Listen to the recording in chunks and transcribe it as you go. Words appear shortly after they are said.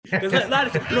Because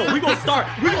we're gonna start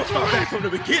back from the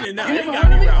beginning now. You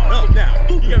gotta be riled up now.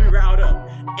 You gotta be riled up.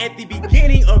 At the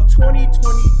beginning of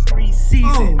 2023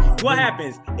 season, what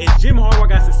happens is Jim Harbaugh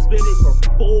got suspended for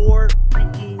 4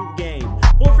 freaking games. 4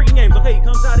 freaking games. Okay, he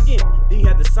comes out again. Then you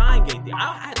have the sign gate.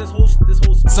 I had this whole.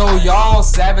 So y'all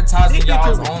sabotaging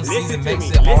y'all's own season makes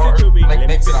it hard. Like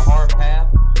makes it a hard path.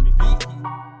 Let me feed you.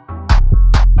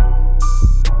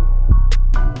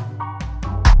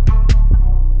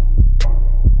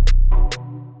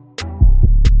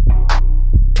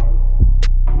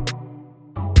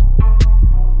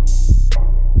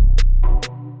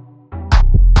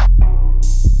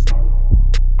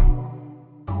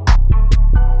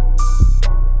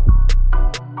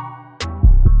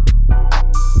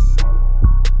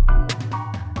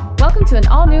 To an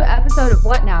all-new episode of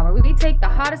What Now, where we take the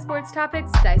hottest sports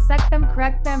topics, dissect them,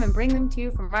 correct them, and bring them to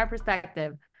you from our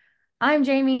perspective. I'm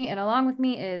Jamie, and along with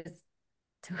me is,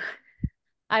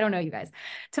 I don't know you guys,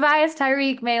 Tobias,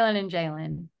 Tyreek, Malin, and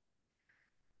Jalen.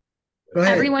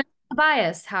 Everyone,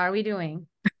 Tobias, how are we doing?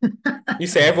 You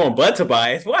say everyone but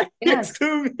Tobias? What? Yes.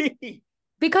 To me.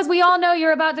 Because we all know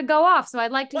you're about to go off, so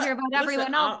I'd like to hear about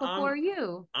everyone else before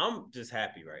you. I'm just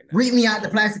happy right now. Read me out the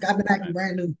plastic. I've been acting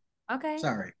brand new. Okay.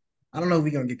 Sorry. I don't know if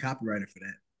we're going to get copyrighted for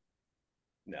that.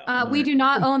 No. We do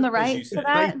not own the rights to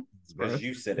that. Because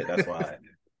you said it, that's why.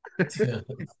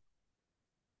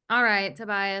 All right,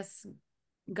 Tobias,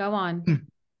 go on.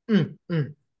 Go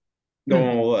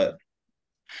on what?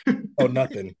 Oh,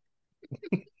 nothing.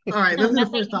 All right, let's do the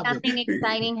first topic. Nothing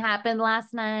exciting happened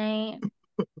last night.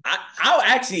 I'll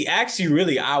actually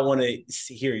really, I want to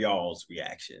hear y'all's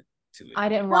reaction to it. I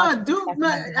didn't watch. Do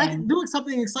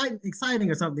something exciting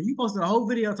or something. You posted a whole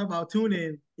video talking about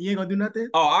tuning. You ain't gonna do nothing.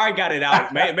 Oh, I already got it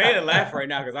out. Made it laugh right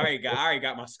now because I already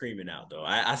got my screaming out though.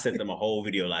 I sent them a whole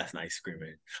video last night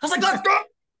screaming. I was like, let's go!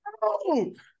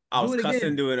 I was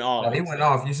cussing, doing it all. He went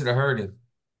off. You should have heard him.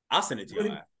 I'll send it to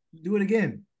you. Do it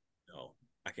again. No,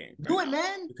 I can't. Do it,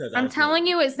 man. Because I'm telling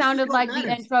you, it sounded like the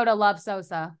intro to Love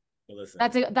Sosa. Listen,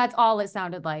 that's all it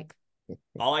sounded like.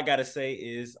 All I gotta say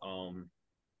is,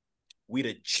 we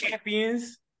the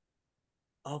champions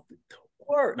of the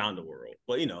world, not the world,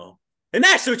 but the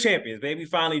national champions, baby.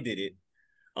 Finally did it.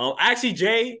 Actually,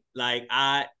 Jay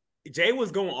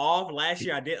was going off last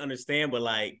year. I didn't understand, but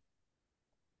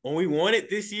when we won it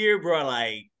this year, bro,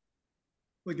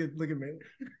 look at me.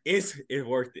 It's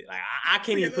worth it. I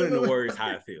can't even put into words how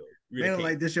I feel. Really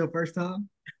man, this your first time?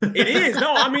 It is.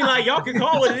 No, I mean, y'all can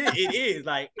call it. It is.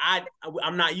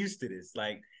 I'm not used to this.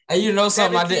 Hey, you know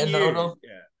something I didn't know though?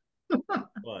 Yeah.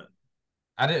 What?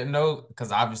 I didn't know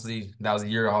because obviously that was the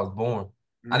year I was born.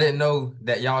 I didn't know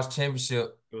that y'all's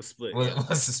championship was split. Was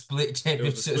a split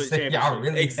championship. Y'all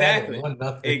really exactly.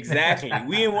 Exactly.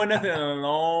 We ain't won nothing in a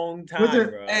long time,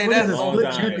 bro. Hey, that's a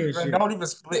split championship. Don't even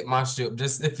split my ship.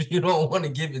 Just if you don't want to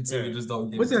give it to me, just don't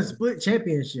give it to me. What's a split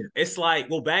championship? It's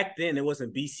back then it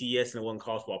wasn't BCS and it wasn't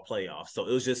college football playoffs. So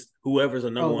it was just whoever's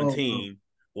the number one team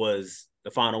was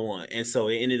the final one. And so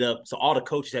it ended up, so all the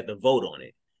coaches had to vote on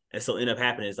it. And so it ended up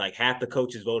happening is half the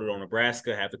coaches voted on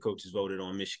Nebraska, half the coaches voted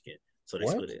on Michigan. So they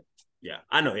split it. Yeah,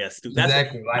 I know. Yeah, stupid.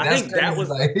 Exactly. I think that was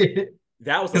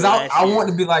because I want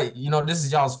to be this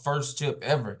is y'all's first chip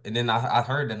ever, and then I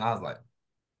heard that and I was like,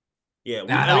 yeah,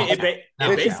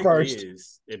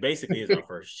 it basically is our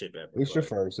first chip ever. It's your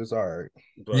first. It's all right.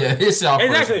 But, yeah, it's y'all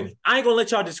exactly. First. I ain't gonna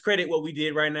let y'all discredit what we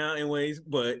did right now, anyways.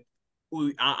 But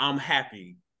I'm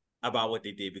happy about what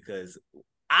they did because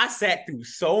I sat through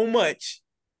so much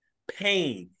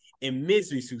pain and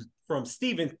misery from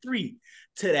Stephen 3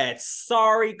 to that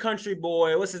sorry country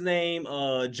boy, what's his name,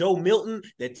 Joe Milton,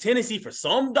 that Tennessee for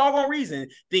some doggone reason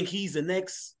think he's the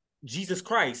next Jesus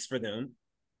Christ for them.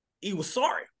 He was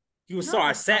sorry. Sorry.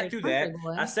 I sat through that.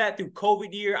 Boy. I sat through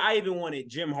COVID year. I even wanted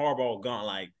Jim Harbaugh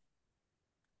gone.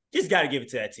 Just got to give it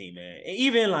to that team, man. And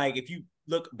even if you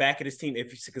look back at this team,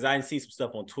 because I didn't see some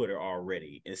stuff on Twitter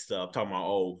already and stuff talking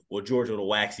about, Georgia will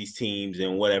wax these teams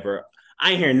and whatever.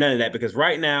 I ain't hearing none of that because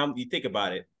right now, you think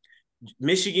about it,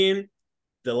 Michigan,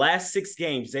 the last 6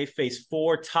 games, they faced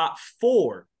 4 top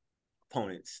 4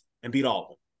 opponents and beat all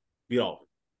of them.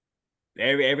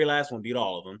 Every last one beat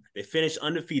all of them. They finished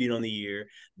undefeated on the year.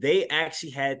 They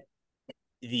actually had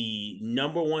the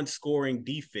number 1 scoring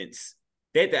defense.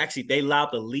 They allowed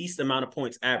the least amount of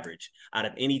points average out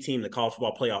of any team in the college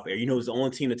football playoff era. You know who's the only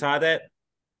team to tie that?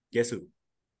 Guess who?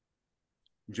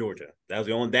 Georgia. That was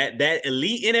the only that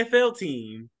elite NFL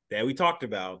team that we talked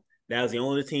about. That was the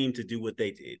only team to do what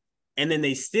they did. And then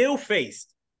they still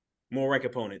faced more ranked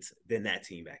opponents than that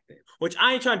team back then. Which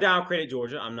I ain't trying to down credit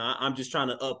Georgia. I'm not. I'm just trying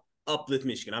to uplift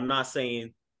Michigan. I'm not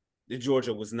saying The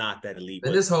Georgia was not that elite.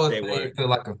 But this whole thing feel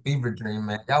like a fever dream,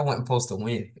 man. Y'all wasn't supposed to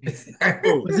win.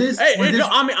 No,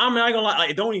 I'm not gonna lie.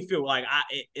 Like, it don't even feel like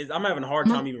I'm having a hard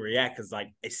time even react because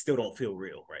like it still don't feel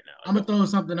real right now. I'm gonna throw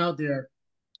something out there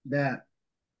that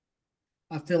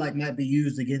I feel like might be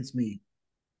used against me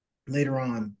later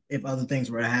on if other things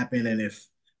were to happen and if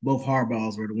both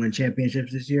Harbaughs were to win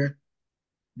championships this year.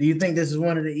 Do you think this is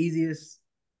one of the easiest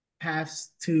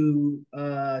paths to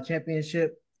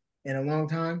championship in a long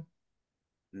time?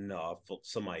 No,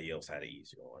 somebody else had an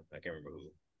easier one. I can't remember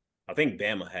who. I think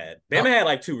Bama had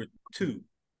like two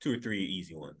or three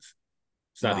easy ones.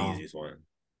 It's not the easiest one.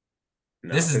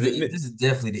 No, this is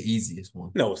definitely the easiest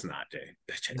one. No, it's not,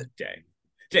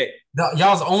 Jay.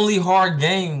 Y'all's only hard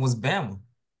game was Bama.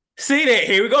 See that?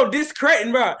 Here we go.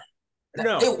 Discrediting, bro.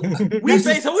 No, we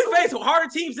faced harder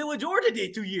teams than what Georgia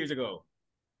did 2 years ago.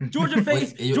 Georgia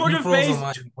faced.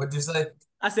 What'd you say?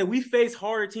 I said we faced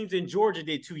harder teams than Georgia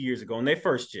did 2 years ago in their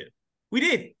first chip. We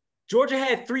did. Georgia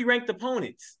had 3 ranked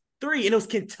opponents. 3, and it was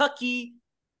Kentucky,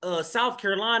 South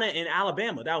Carolina, and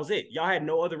Alabama. That was it. Y'all had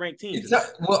no other ranked teams.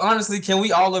 Well, honestly, can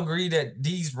we all agree that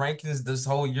these rankings this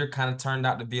whole year kind of turned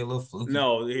out to be a little fluky?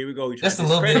 No, here we go. Just a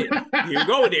little bit. Here we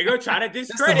go. They're gonna try to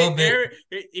discredit.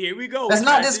 Here we go. That's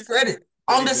not discredit.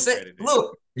 I'm just saying.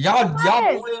 Look, y'all.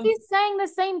 He's saying the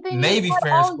same thing. Maybe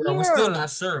fair square. We're still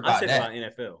not sure about that. I said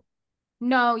about NFL.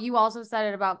 No, you also said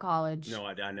it about college. No,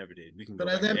 I never did. We can go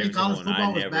back. Does that mean college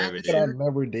football was bad this year? I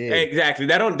never did. Exactly.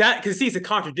 Because see, it's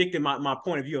contradicting my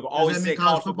point of view of always saying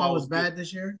college football was bad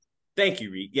this year. Thank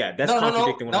you, Reed. Yeah, that's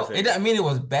contradicting what I said. It doesn't mean it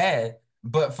was bad,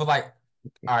 but for like,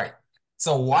 all right.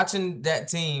 So watching that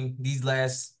team these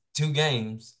last 2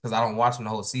 games, because I don't watch them the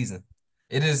whole season,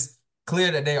 it is clear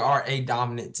that they are a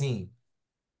dominant team.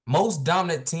 Most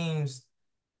dominant teams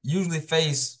usually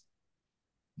face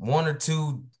 1 or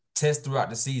 2 tests throughout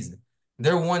the season.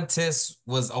 Their one test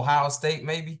was Ohio State,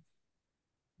 maybe.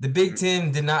 The Big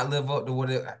Ten did not live up to what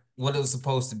it was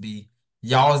supposed to be.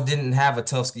 Y'all didn't have a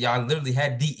tough schedule. Y'all literally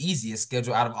had the easiest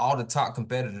schedule out of all the top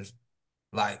competitors.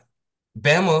 Like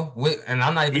Bama, and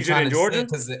I'm not even trying to say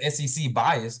because the SEC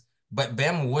bias, but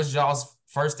Bama was y'all's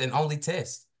first and only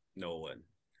test. No one.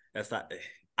 That's not.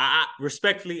 I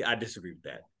respectfully, I disagree with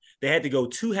that. They had to go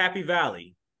to Happy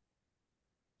Valley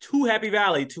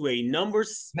to a number.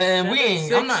 Man,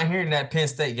 I'm not hearing that Penn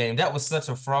State game. That was such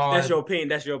a fraud. That's your opinion.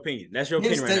 That's your opinion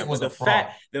right now. But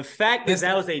the fact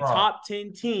that was a top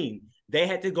 10 team, they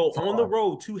had to go on the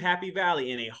road to Happy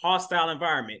Valley in a hostile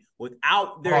environment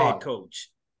without their head coach.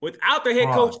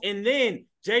 And then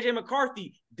JJ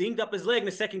McCarthy dinged up his leg in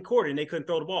the second quarter and they couldn't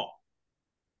throw the ball.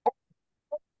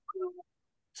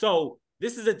 So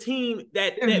this is a team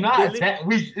that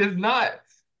it's not.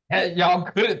 Y'all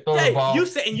couldn't throw the ball. You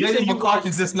said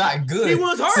McCarthy's just not good. He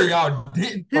was hurt. So y'all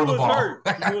didn't throw the ball.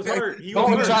 He was hurt.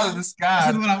 Don't try to disguise.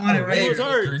 This is what I wanted right He was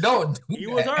hurt. Don't do He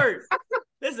that. was hurt.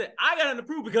 Listen, I got nothing to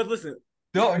prove because listen.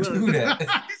 Don't do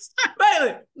that.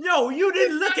 Bailey, no, you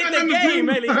didn't look at the game,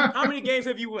 Bailey. How many games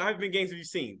have you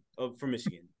seen from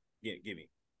Michigan? Yeah, give me.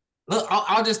 Look,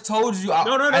 I just told you.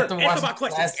 No. Answer my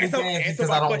question. Because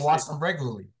I don't watch them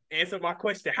regularly. Answer my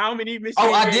question. How many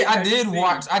Michigan? I did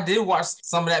watch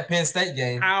some of that Penn State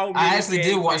game. I actually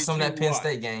did watch some of that Penn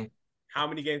State game. How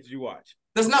many games did you watch?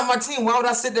 That's not my team. Why would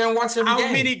I sit there and watch every game?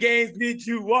 How many games did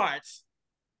you watch?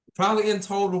 Probably in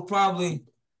total,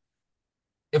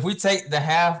 if we take the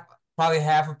half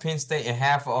of Penn State and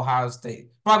half of Ohio State,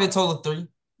 probably a total of 3.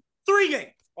 3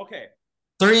 games. Okay.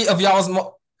 3 of y'all's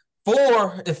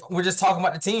 4. If we're just talking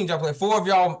about the teams y'all play, 4 of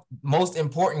y'all most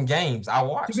important games I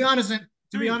watched. To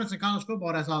be honest, in college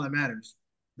football, that's all that matters.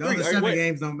 The other 7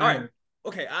 games don't matter.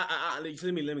 All right. Okay.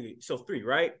 Let me. So 3,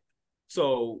 right?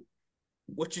 So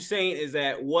what you're saying is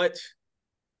that what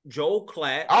Joel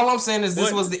Klatt. All I'm saying is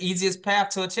this was the easiest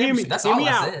path to a championship. That's all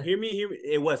I said. Hear me.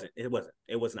 It wasn't. It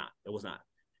was not.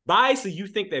 Biasly, you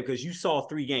think that because you saw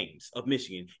 3 games of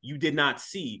Michigan, you did not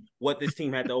see what this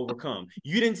team had to overcome.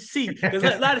 You didn't see because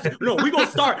we're gonna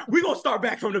start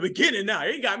back from the beginning now.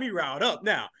 You got me riled up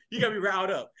now.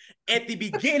 At the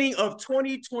beginning of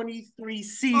 2023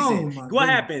 season. What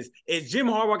happens is Jim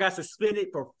Harbaugh got suspended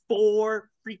for 4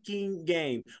 freaking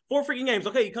games. 4 freaking games.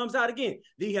 Okay, he comes out again.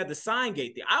 Then you have the sign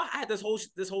gate thing. I had this whole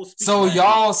speech. So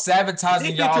y'all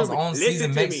sabotaging y'all's own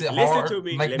season makes it hard.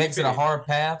 Makes it a hard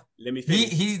path. Let me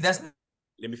finish.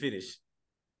 Let me finish.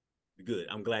 Good.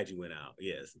 I'm glad you went out.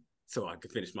 Yes. So I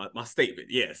could finish my statement.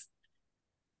 Yes.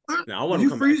 Now I want to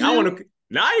come back. I want to.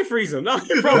 No, I didn't freeze him. No,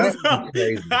 he froze up.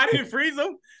 I didn't freeze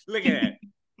him. Look at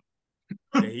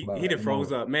that. Yeah, he done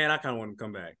froze up. Man, I kind of want him to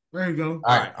come back. There you go.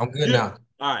 All right, I'm good now.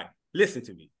 All right. Listen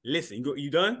to me. Listen. You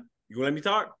done? You gonna let me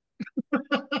talk?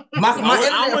 My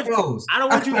internet froze. I don't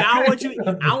want you. I don't want you.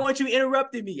 I don't want you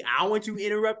interrupting me. I don't want you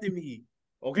interrupting me.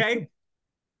 Okay.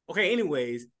 Okay.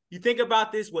 Anyways, you think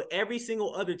about this. What every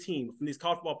single other team from these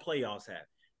college football playoffs have.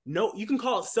 No, you can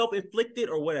call it self-inflicted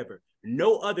or whatever.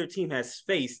 No other team has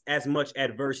faced as much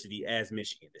adversity as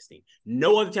Michigan. This team.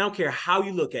 No other team. I don't care how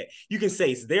you look at it. You can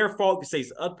say it's their fault. You can say it's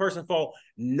the other person's fault.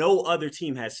 No other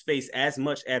team has faced as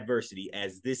much adversity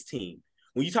as this team.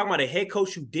 When you talk about a head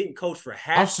coach who didn't coach for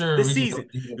half the season,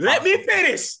 let me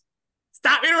finish.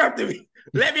 Stop interrupting me.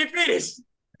 Let me finish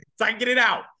so I can get it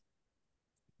out.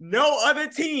 No other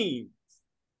team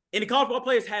in the college football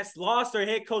players has lost their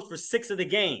head coach for 6 of the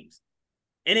games.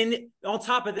 And then on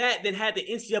top of that, then had the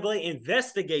NCAA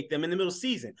investigate them in the middle of the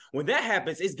season. When that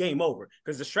happens, it's game over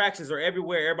because distractions are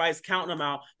everywhere. Everybody's counting them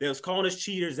out. They was calling us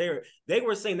cheaters. They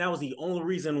were saying that was the only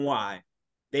reason why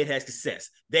they had success.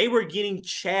 They were getting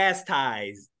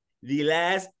chastised the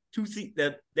last 2 seasons.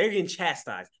 They're getting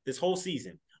chastised this whole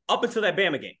season up until that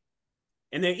Bama game.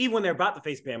 And then even when they're about to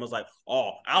face Bama, it was like,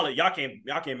 oh, y'all can't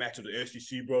match up the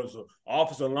SEC, bro. So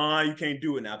offensive line, you can't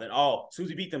do it now. Then, as soon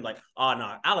as we beat them, like, oh,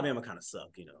 no, Alabama kind of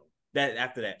suck, That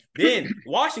after that. Then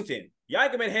Washington, y'all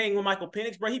ain't been hanging with Michael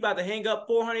Penix, bro. He about to hang up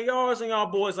 400 yards on y'all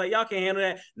boys. Like, y'all can't handle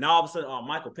that. Now all of a sudden,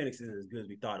 Michael Penix isn't as good as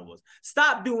we thought it was.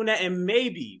 Stop doing that, and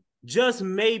maybe, just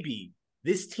maybe,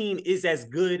 this team is as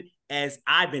good as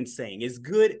I've been saying, as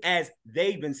good as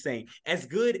they've been saying, as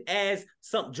good as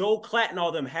Joel Klatt and all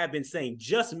of them have been saying.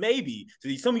 Just maybe, so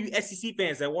some of you SEC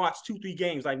fans that watch 2-3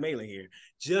 games like Malin here,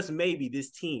 just maybe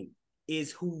this team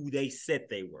is who they said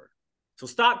they were. So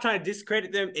stop trying to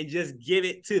discredit them and just give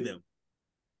it to them.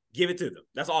 Give it to them.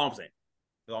 That's all I'm saying.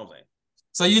 That's all I'm saying.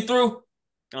 So you through?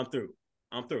 I'm through.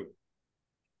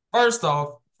 First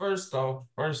off.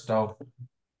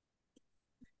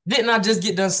 Didn't I just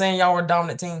get done saying y'all were a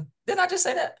dominant team? Didn't I just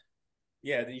say that?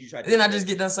 Yeah, then you tried. Didn't I just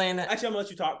get done saying that? Actually, I'm gonna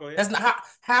let you talk. Go ahead. That's not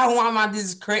how am I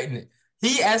discrediting it?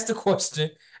 He asked the question.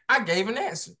 I gave an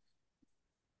answer.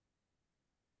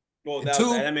 Well, that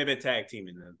may have been tag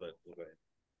teaming then, but go ahead.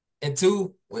 And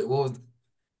 2, wait, what was?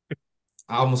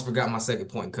 I almost forgot my second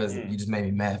point because you just made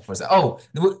me mad for a second. Oh,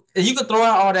 you could throw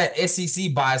out all that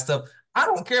SEC bias stuff. I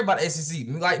don't care about SEC.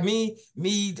 Like me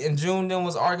and June then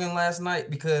was arguing last night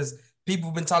because people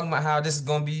have been talking about how this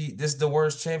is the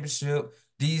worst championship.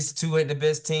 These 2 ain't the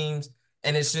best teams,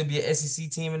 and it should be an SEC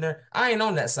team in there. I ain't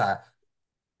on that side.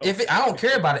 I don't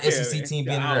care about an SEC team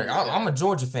being in there. I'm a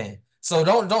Georgia fan. So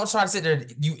don't try to sit there,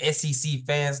 you SEC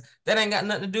fans. That ain't got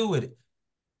nothing to do with it.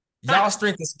 Y'all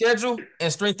strength of schedule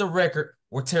and strength of record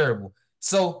were terrible.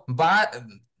 So by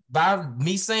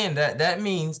me saying that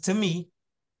means to me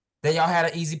that y'all had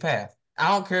an easy path. I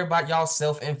don't care about y'all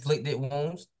self-inflicted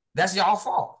wounds. That's y'all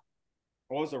fault.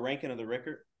 What was the ranking of the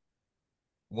record?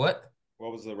 What?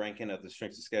 What was the ranking of the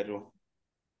strength of schedule?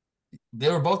 They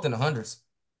were both in the hundreds.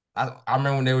 I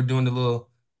remember when they were doing the little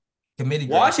committee.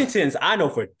 Washington's, I know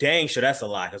for dang sure that's a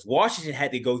lie because Washington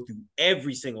had to go through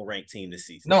every single ranked team this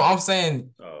season. No, I'm saying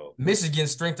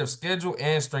Michigan's strength of schedule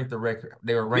and strength of record.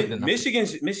 They were ranked in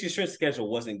Michigan's strength schedule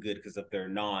wasn't good because of their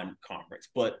non-conference.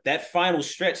 But that final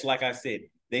stretch, like I said,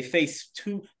 they faced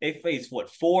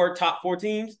 4 top 4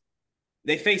 teams.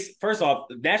 They faced, first off,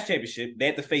 the national championship. They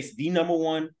had to face the number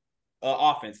 1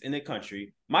 offense in the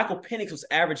country. Michael Penix was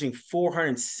averaging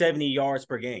 470 yards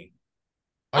per game.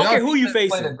 I don't care who you facing.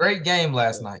 Played a great game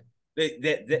last night. They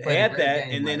had that,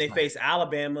 and then they faced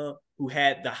Alabama, who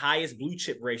had the highest blue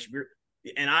chip ratio.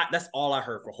 And that's all I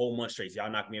heard for a whole month straight.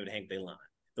 Y'all not gonna be able to hang their line.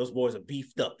 Those boys are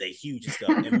beefed up. They huge and stuff.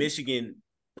 And Michigan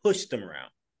pushed them around.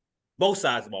 Both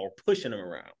sides of the ball were pushing them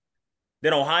around.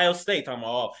 Then Ohio State talking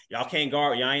about, y'all can't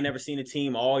guard. Y'all ain't never seen a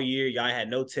team all year. Y'all had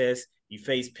no test. You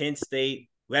faced Penn State,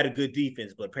 who had a good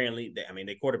defense, but apparently,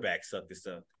 their quarterback sucked and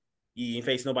stuff. You didn't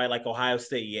face nobody like Ohio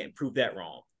State yet and proved that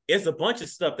wrong. It's a bunch of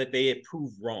stuff that they had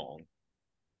proved wrong.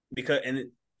 That's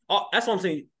what I'm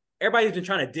saying. Everybody's been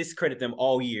trying to discredit them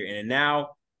all year. And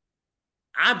now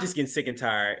I'm just getting sick and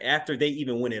tired after they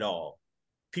even win it all.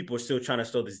 People are still trying to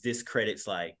throw this discredits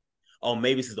like, oh,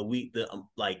 maybe this is the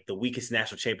weakest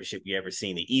national championship we ever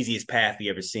seen, the easiest path we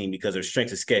ever seen because of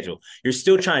strength of schedule. You're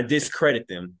still trying to discredit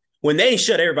them when they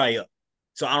shut everybody up.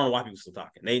 So I don't know why people are still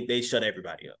talking. They shut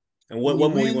everybody up. And what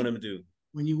more you want them to do?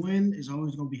 When you win, it's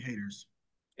always going to be haters.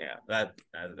 Yeah,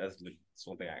 that's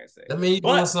one thing I can say. That means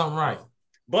you're doing something right.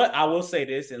 But I will say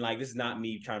this, and this is not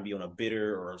me trying to be on a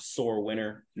bitter or a sore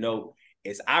winner. No,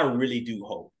 I really do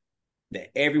hope that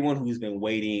everyone who's been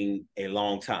waiting a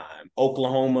long time,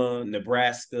 Oklahoma,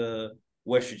 Nebraska,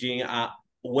 West Virginia,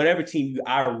 whatever team,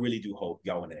 I really do hope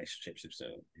y'all win the national championship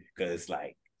soon. Because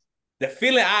the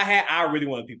feeling I had, I really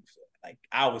wanted people to feel.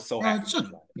 I was so happy.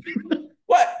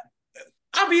 What?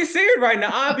 I'm being serious right now.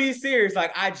 I'm being serious.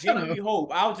 Like I genuinely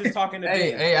hope. I was just talking to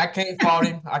Ben. Hey, I can't fault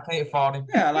him. I can't fault him.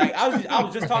 Yeah, like I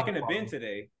was just talking to Ben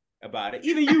today about it.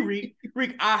 Even you, Reek.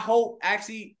 Reek, I hope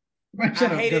actually I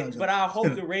hate it, but I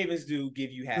hope the Ravens do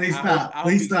give you happiness. I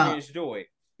hope you experience joy.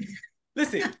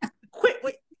 Listen, quit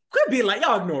being like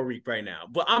y'all ignore Reek right now.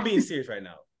 But I'm being serious right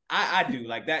now. I do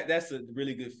like that. That's a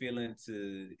really good feeling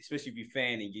to, especially if you're a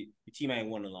fan and your team ain't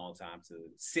won in a long time, to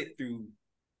sit through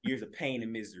years of pain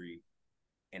and misery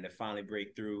and to finally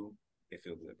break through. It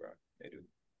feels good, bro. They do.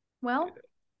 Well,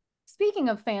 speaking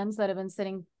of fans that have been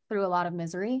sitting through a lot of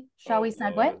misery, shall we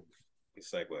segue?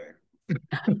 Segue.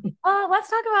 Let's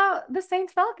talk about the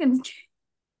Saints Falcons.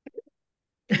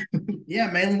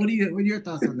 Yeah, Malin, what are your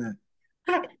thoughts on that?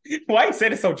 Why you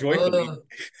said it so joyfully?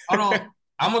 Hold on.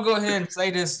 I'm gonna go ahead and say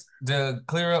this to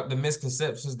clear up the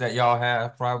misconceptions that y'all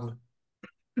have, probably.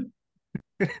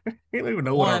 You don't even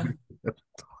know One,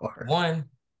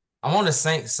 I'm on the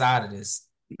Saints side of this.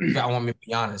 If y'all want me to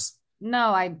be honest.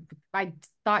 No, I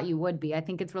thought you would be. I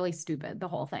think it's really stupid, the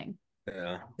whole thing.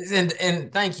 Yeah.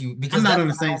 And thank you, because I'm not on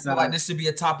the Saints side. Like this should be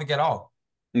a topic at all.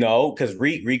 No, because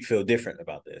Reek feel different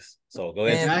about this. So go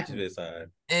ahead to this side.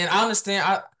 And I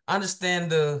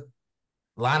understand the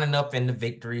lining up in the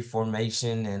victory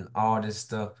formation and all this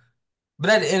stuff. But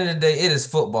at the end of the day, it is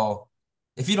football.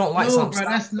 If you don't like something, bro,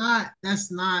 that's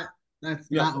not. No,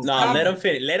 let him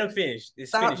finish. Let him finish.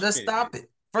 Stop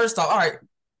it. First off, all right.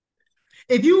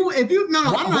 If you no,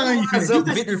 I'm not letting you finish.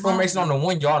 finish. Victory formation on the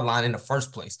 1 yard line in the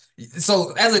first place.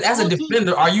 So as a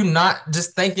defender, are you not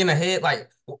just thinking ahead? Like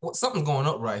something's going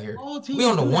up right here. We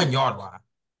on the 1 yard line.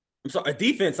 I'm sorry, a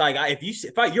defense, like if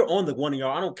you're on the 1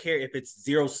 yard, I don't care if it's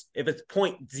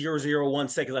 0.001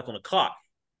 seconds left on the clock.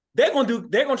 They're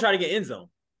gonna try to get end zone.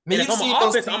 Man, you see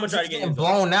offense, I'm gonna try to get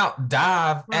blown out,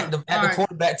 dive at the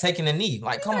quarterback taking a knee.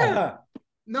 Like, come on.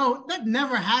 No, that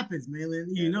never happens, Malin.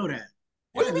 You know that.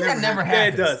 What do you mean that never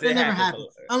happens? Yeah, it does. It never happens.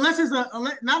 Unless it's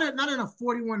not in a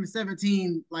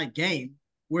 41-17 like game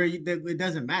where it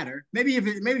doesn't matter. Maybe if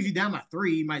you're down by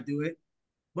 3, you might do it.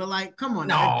 But like, come on.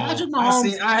 No, Patrick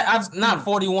Mahomes, I've not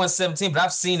 41-17, but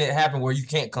I've seen it happen where you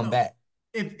can't come back.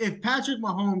 If Patrick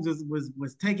Mahomes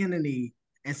was taking a knee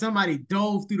and somebody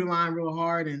dove through the line real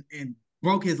hard and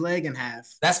broke his leg in half,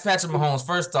 that's Patrick Mahomes.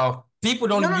 First off, people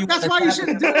don't. That's why you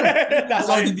shouldn't do it. That's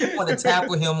why you want to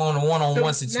tackle him on a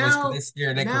one-on-one situation. Now, they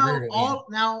scare their career.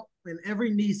 Now, in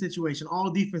every knee situation,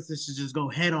 all defenses should just go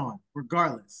head on,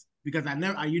 regardless, because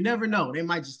you never know. They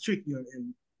might just trick you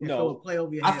and play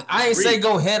over your head. I ain't say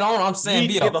go head on. I'm saying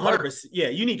be 100%. Yeah,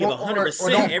 you need to give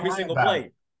 100% every single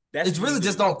play. It's really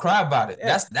just don't cry about it.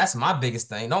 Yeah. That's my biggest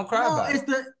thing. Don't cry about it.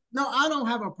 I don't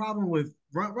have a problem with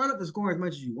run up the score as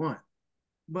much as you want,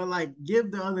 but like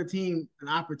give the other team an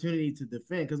opportunity to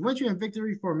defend. Because once you're in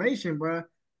victory formation, bro,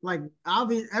 like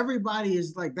everybody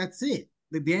is like, that's it.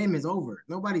 The game is over.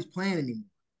 Nobody's playing anymore.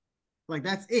 Like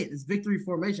that's it. It's victory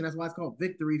formation. That's why it's called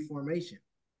victory formation.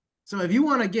 So if you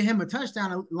want to get him a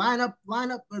touchdown, line up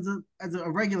as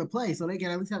a regular play, so they can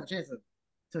at least have a chance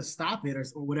to stop it or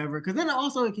whatever. Because then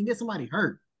also it can get somebody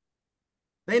hurt.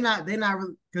 They not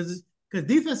really, because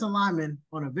defensive linemen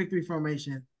on a victory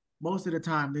formation, most of the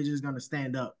time they're just gonna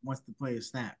stand up once the play is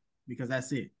snapped, because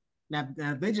that's it. Now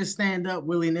if they just stand up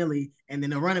willy-nilly and then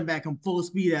the running back come full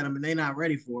speed at them and they're not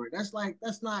ready for it, that's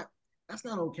not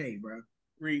okay, bro.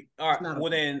 All right, well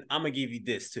then I'm gonna give you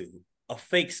this too. A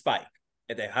fake spike.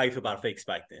 How you feel about a fake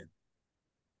spike then?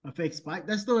 A fake spike?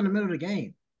 That's still in the middle of the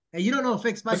game. And you don't know a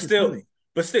fake spike is coming.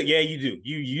 But still, yeah, you do.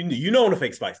 You know when a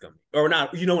fake spike's coming. Or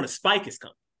not, you know when a spike is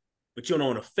coming. But you don't know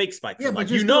when a fake spike is coming. Yeah,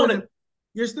 but you're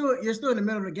still in the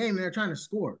middle of the game and they're trying to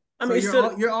score. I mean,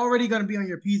 you're already gonna be on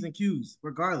your P's and Q's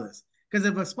regardless. Because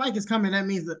if a spike is coming, that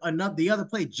means that the other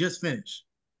play just finished.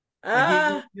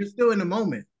 You're still in the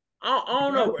moment. I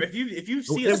don't know. If you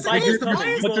see a spike, the spike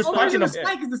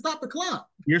is to stop the clock.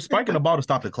 You're spiking the ball to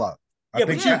stop the clock. But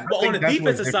on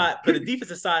the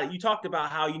defensive side, you talked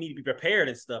about how you need to be prepared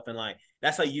and stuff, and like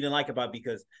that's how you didn't like about it,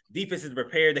 because defense is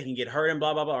prepared, they can get hurt and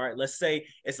blah blah blah. All right, let's say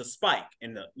it's a spike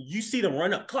and you see them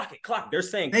run up, clock it. They're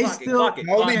saying clock it.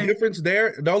 The only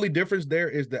difference there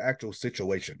is the actual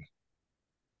situation.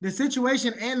 The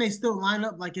situation, and they still line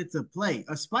up like it's a play.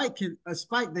 A spike,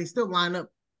 they still line up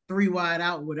 3 wide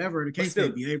out, whatever the case may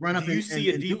be. They run up. Do you see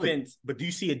a defense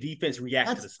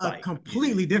react to the spike? That's a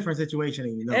completely different situation,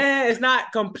 and it's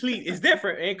not complete. It's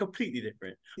different and completely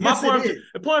different. The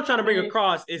point I'm trying to bring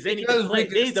across is they need to play.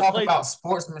 They need to play about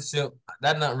sportsmanship.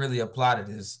 That doesn't really apply to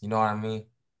this. You know what I mean?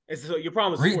 So your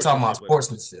problem is Reed talking about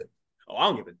sportsmanship. Oh, I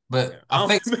don't give it. But I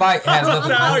think spike has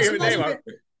nothing.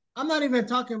 I'm not even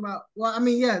talking about. Well, I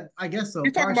mean, yeah, I guess so.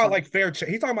 He's talking about like fair.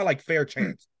 He's talking about like fair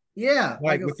chance. Yeah,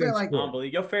 like a within fair, like sport.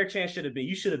 Unbelievable. Your fair chance should have been.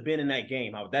 You should have been in that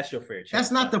game. That's your fair chance.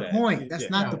 that's not the that. point. That's Yeah.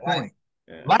 not the point.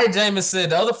 Yeah. Like Jameis said,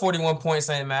 the other 41 points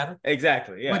ain't matter.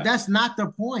 Exactly. Yeah. But that's not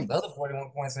the point. The other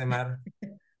 41 points ain't matter.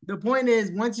 The point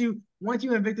is once you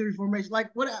in victory formation,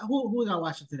 like who was I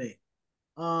watching today?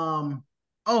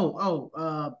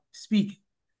 Speak.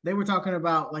 They were talking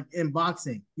about like in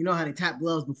boxing, you know how they tap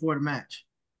gloves before the match.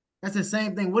 That's the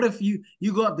same thing. What if you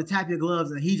go up to tap your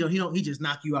gloves and he just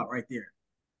knock you out right there?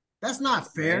 That's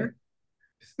not fair. Man.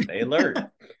 Stay alert.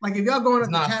 Like if y'all going up It's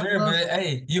to not tap fair, gloves, but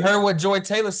hey, you heard what Joy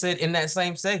Taylor said in that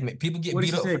same segment. People get what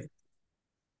did beat she up. say?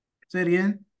 Say it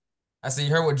again. I said,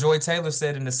 you heard what Joy Taylor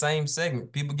said in the same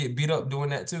segment. People get beat up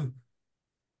doing that too.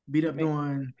 Beat up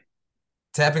doing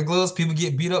tapping gloves. People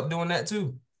get beat up doing that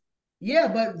too. Yeah,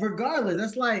 but regardless,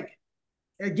 that's like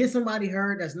get somebody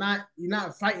hurt. You're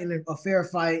not fighting a fair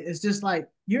fight. It's just like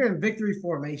you're in victory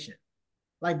formation.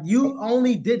 Like you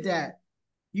only did that.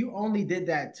 You only did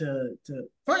that to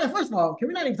first of all, can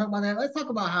we not even talk about that? Let's talk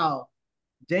about how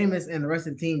Jameis and the rest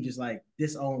of the team just like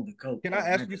disowned the coach. Can I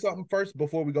ask you something first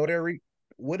before we go there, Reek?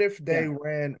 What if they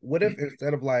ran? What if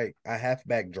instead of like a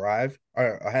halfback drive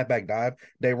or a halfback dive,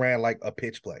 they ran like a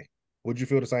pitch play? Would you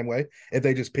feel the same way if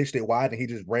they just pitched it wide and he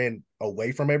just ran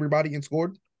away from everybody and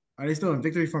scored? Are they still in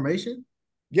victory formation?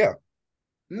 Yeah.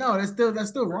 No, that's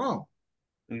still wrong.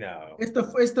 No. It's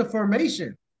the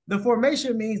formation. The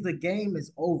formation means the game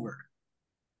is over.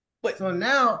 But so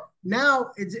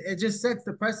now it just sets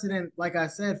the precedent, like I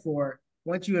said, for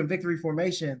once you in victory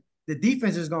formation, the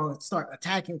defense is going to start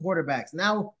attacking quarterbacks.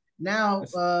 Now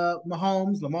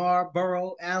Mahomes, Lamar,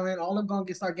 Burrow, Allen, all of them going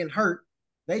to start getting hurt.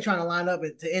 They trying to line up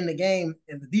to end the game,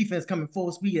 and the defense coming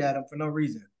full speed at them for no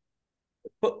reason.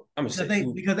 But I'm because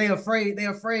they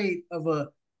afraid of a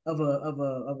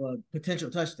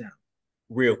potential touchdown.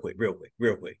 Real quick.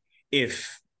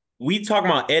 If we talk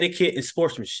about etiquette and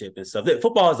sportsmanship and stuff,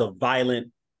 football is a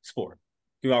violent sport.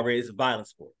 You already it's a violent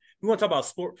sport. We want to talk about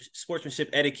sportsmanship,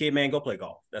 etiquette, man. Go play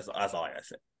golf. That's all I gotta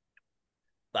say.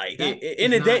 Like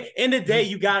in the day,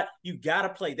 you gotta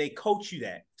play. They coach you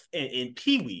that in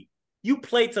Pee Wee. You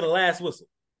play to the last whistle.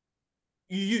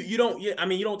 You don't. You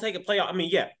don't take a play off. I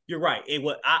mean, yeah, you're right. It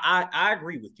was. I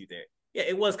agree with you there. Yeah,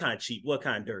 it was kind of cheap. Was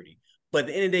kind of dirty. But at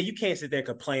the end of the day, you can't sit there and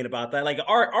complain about that. Like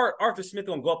Arthur Smith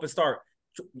gonna go up and start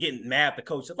getting mad at the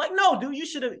coach. Like, no, dude, you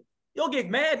should have. You'll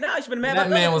get mad now. You should have been mad. That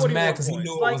man was mad because he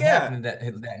knew what was happening that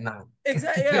night.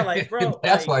 Exactly. Yeah, like bro.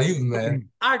 That's why he was mad.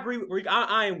 I agree with Rick.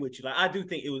 I am with you. Like, I do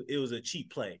think it was a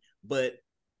cheap play, but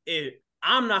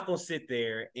I'm not gonna sit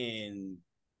there and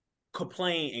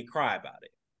complain and cry about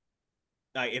it.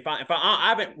 Like I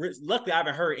haven't luckily I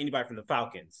haven't heard anybody from the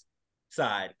Falcons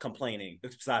side complaining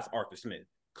besides Arthur Smith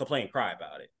cry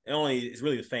about it. It's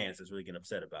really the fans that's really getting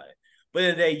upset about it. But in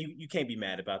the day, you can't be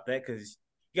mad about that because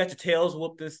you got your tails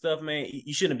whooped and stuff, man.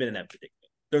 You shouldn't have been in that predicament.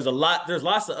 There's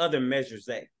lots of other measures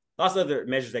that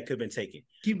could have been taken.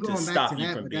 Keep going to back stop to you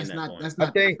that, from but being that's that not point. that's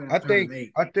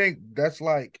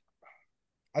not.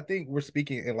 I think we're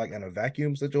speaking in like in a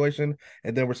vacuum situation,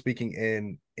 and then we're speaking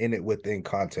in it within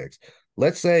context.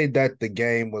 Let's say that the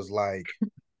game was like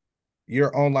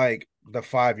you're on like the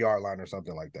 5-yard line or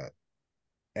something like that.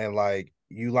 And like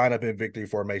you line up in victory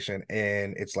formation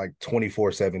and it's like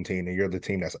 24-17 and you're the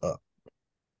team that's up.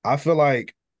 I feel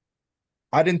like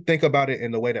I didn't think about it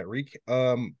in the way that Reek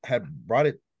had brought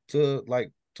it to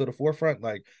the forefront,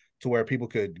 like to where people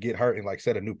could get hurt and like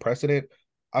set a new precedent.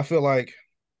 I feel like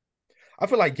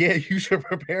yeah, you should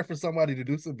prepare for somebody to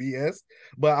do some BS,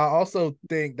 but I also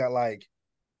think that like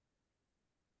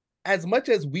as much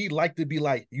as we like to be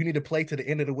like, you need to play to the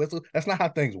end of the whistle, that's not how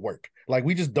things work. Like,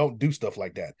 we just don't do stuff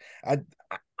like that.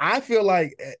 I feel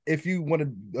like if you want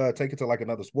to take it to like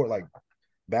another sport, like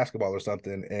basketball or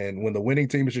something, and when the winning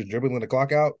team is just dribbling the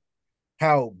clock out,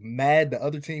 how mad the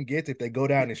other team gets if they go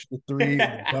down and shoot three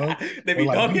and dunk. They be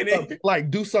dunking it.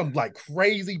 Like, do some like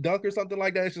crazy dunk or something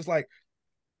like that. It's just like,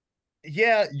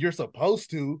 yeah, you're supposed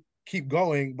to keep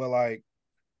going, but like,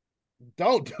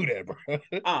 don't do that, bro.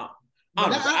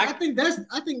 I think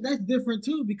that's different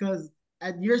too because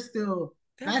you're still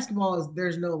basketball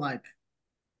there's no like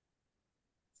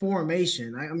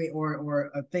formation. I mean,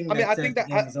 or a thing. That I think that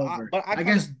the game is over. But I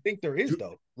guess think there is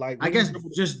though. Like I guess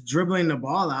just dribbling the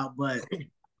ball out, but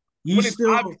when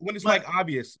it's like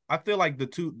obvious, I feel like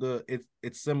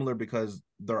it's similar because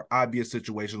they're obvious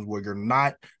situations where you're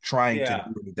not trying to do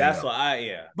anything. That's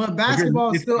else. But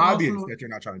basketball is still obvious also, that you're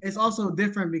not trying to. It's also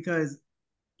different because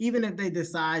even if they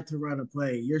decide to run a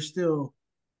play, you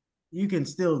can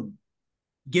still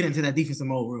get into that defensive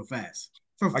mode real fast.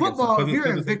 For football, if you're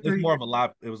in victory,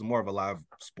 it was more of a live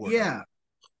sport. Yeah.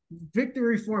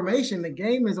 victory formation. The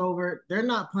game is over. They're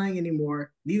not playing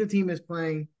anymore. Neither team is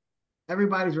playing.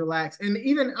 Everybody's relaxed. And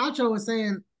even Acho was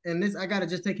saying, and this I gotta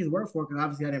just take his word for it because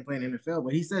obviously I didn't play in the NFL,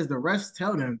 but he says the refs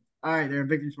tell them, all right, they're in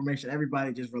victory formation.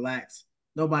 Everybody just relax.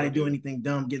 Nobody do anything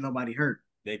dumb, get nobody hurt.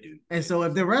 They do. And so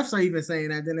if the refs are even saying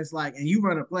that, then it's like, and you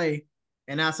run a play,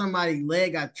 and now somebody's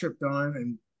leg got tripped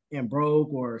on and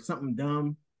broke or something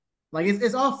dumb. Like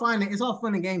it's all fun. It's all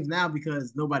fun and games now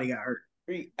because nobody got hurt.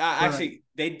 Actually,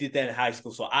 they did that in high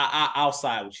school, so I'll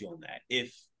side with you on that.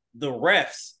 If the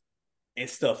refs and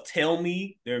stuff tell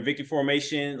me they're in victory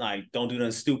formation, like don't do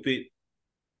nothing stupid,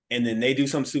 and then they do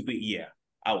something stupid, yeah,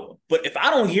 I will. But if I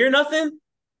don't hear nothing,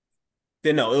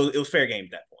 then no, it was fair game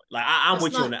at that point. Like I'm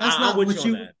with you on that. I'm with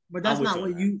you on that. But that's not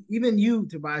what you. Even you,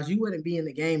 Tobias, you wouldn't be in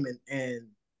the game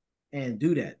and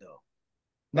do that though.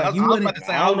 Like you wouldn't.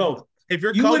 I don't know. If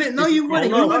you're you coach, wouldn't. No, you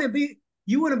wouldn't.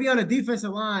 You wouldn't be on a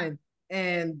defensive line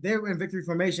and they're in victory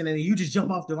formation, and you just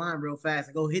jump off the line real fast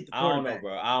and go hit the quarterback.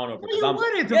 I don't know, bro. You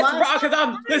wouldn't, Tobias. Because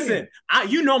I'm listen.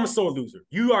 You know I'm a sore loser.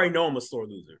 You already know I'm a sore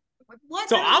loser. What?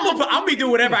 So I'm be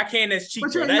doing whatever I can that's cheap.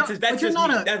 That's just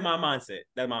me. That's my mindset.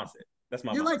 That's my.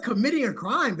 You're mindset. like committing a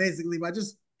crime basically by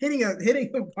just hitting a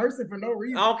person for no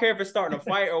reason. I don't care if it's starting a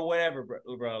fight or whatever,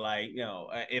 bro. Like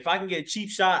if I can get a cheap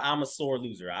shot, I'm a sore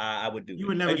loser. I would do. You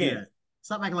would never do that.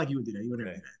 Stop acting like you would do that. You would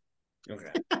never do that.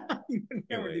 Okay. You would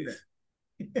never do that.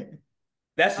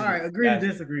 That's all right. Agree to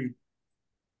disagree.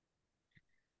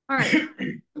 All right.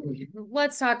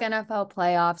 Let's talk NFL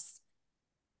playoffs.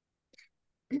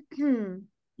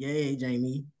 Yay,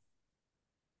 Jamie.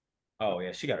 Oh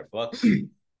yeah, she got her Bucks, the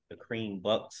cream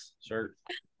Bucks shirt.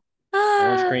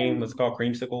 Orange cream. What's it called?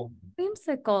 Creamsicle.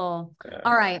 Creamsicle. Yeah.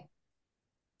 All right.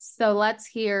 So let's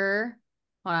hear.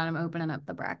 Hold on, I'm opening up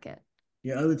the bracket.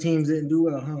 Your other teams didn't do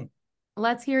well, huh?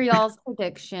 Let's hear y'all's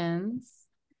predictions.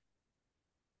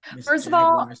 First of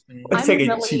all,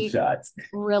 I'm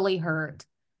really hurt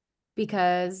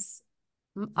because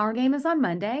our game is on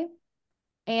Monday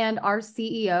and our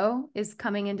CEO is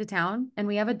coming into town and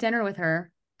we have a dinner with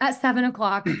her at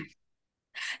 7:00.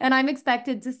 And I'm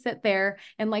expected to sit there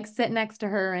and like sit next to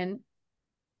her and.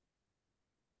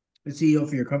 The CEO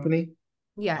for your company?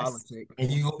 Yes.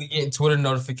 And you will be getting Twitter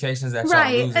notifications that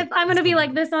right. I'm going to be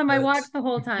like this on my watch the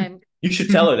whole time. You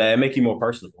should tell her that. It make you more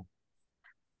personable.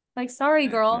 Like, sorry,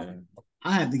 girl. Yeah.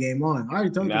 I have the game on. I already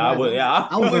told you. I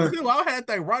had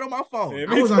that right on my phone.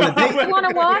 I was on a date. You want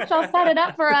to watch? I'll set it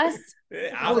up for us.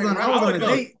 I was on a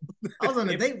date. I was on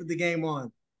a date with the game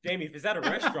on. Jamie, if it's at a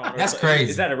restaurant. That's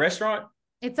crazy. Is that a restaurant?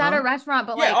 It's at a restaurant,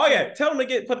 but yeah, like, tell them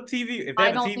to put a TV. If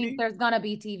I don't think there's gonna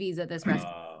be TVs at this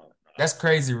restaurant. That's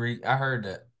crazy, Reed. I heard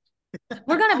that.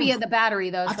 We're gonna be at the Battery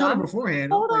though. I told her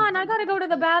beforehand. Hold on, I gotta go to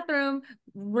the bathroom.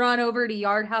 Run over to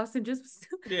Yard House and just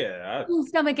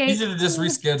stomach ache. You should have just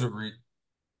rescheduled, Reed.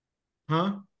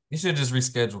 Huh? You should just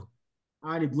reschedule. I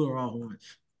already blew her off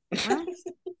once.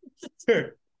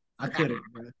 I couldn't.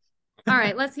 All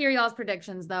right, let's hear y'all's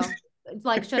predictions though. It's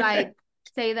like, should I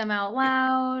say them out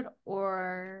loud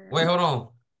or wait? Hold on.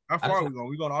 How far are we going?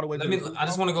 We going all the way? I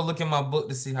just want to go look in my book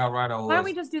to see how right I was. Why don't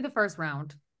we just do the first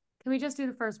round? Can we just do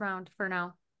the first round for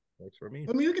now? Works for me.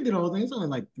 I mean, we can do the whole thing. It's only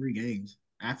like 3 games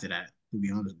after that. To be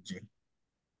honest with you,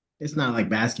 it's not like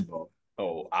basketball.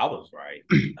 Oh, I was right.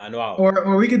 I know.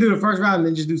 Or we could do the first round and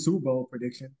then just do Super Bowl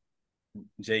prediction.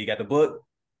 Jay, you got the book?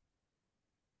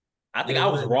 I think I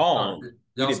was wrong.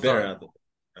 You did better.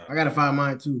 I gotta find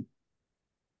mine too.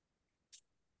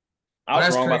 I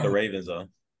was wrong about the Ravens, though.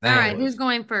 All right, who's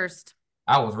going first?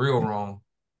 I was real wrong.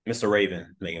 Mr.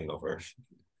 Raven, make him go first.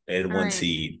 They had 1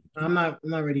 seed. I'm not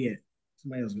ready yet.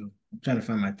 Somebody else go. I'm trying to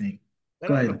find my thing.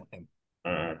 Go ahead.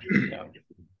 All right, you can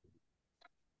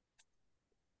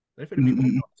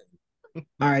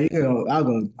go. I'll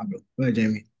go. Go ahead,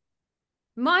 Jamie.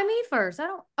 Me first. I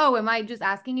don't. Oh, am I just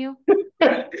asking you?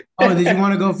 Oh, did you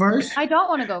want to go first? I don't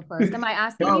want to go first. Am I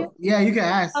asking you? Yeah, you can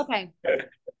ask. Okay.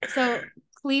 So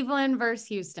Cleveland versus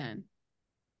Houston.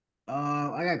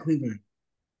 I got Cleveland.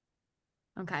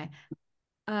 Okay.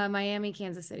 Miami,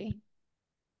 Kansas City.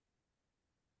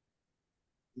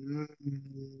 Y'all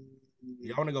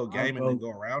want to go game and then go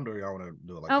around, or y'all want to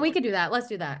do it like? Oh, we could do that. Let's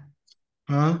do that.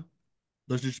 Huh?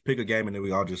 Let's just pick a game and then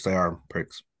we all just say our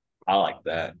picks. I like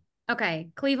that. Okay,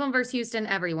 Cleveland versus Houston.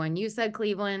 Everyone, you said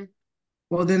Cleveland.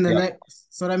 Well, then the next.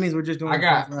 So that means we're just doing. I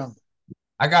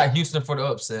got Houston for the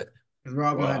upset. Because we're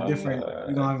all gonna have different.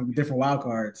 We're gonna have different wild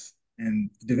cards and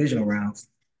divisional rounds.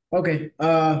 Okay.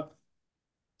 So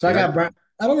I got Brown.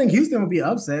 I don't think Houston will be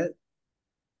upset.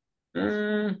 I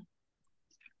mean,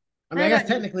 I guess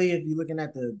technically, if you're looking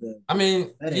at the I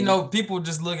mean, people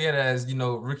just look at it as,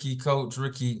 rookie coach,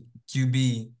 rookie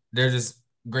QB. They're just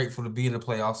grateful to be in the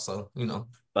playoffs. So,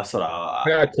 That's what I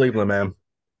got Cleveland, man.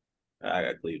 I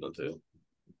got Cleveland too.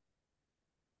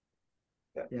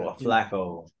 Yeah, For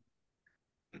Flacco.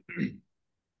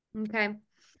 Okay.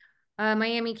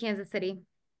 Miami, Kansas City.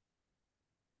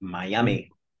 Miami.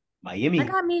 I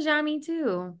got Mijami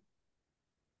too.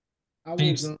 I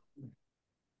Chiefs. will go.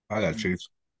 I got Chiefs.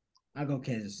 I go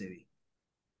Kansas City.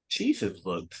 Chiefs have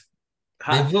looked.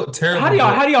 They've looked terrible.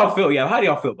 How do y'all feel? Yeah, how do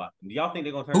y'all feel about them? Do y'all think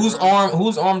they're gonna turn around?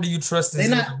 Whose arm do you trust? They're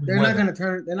not gonna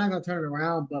turn it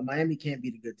around, but Miami can't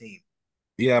beat a good team.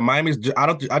 Yeah, Miami's.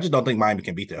 I just don't think Miami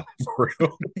can beat them for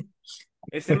real.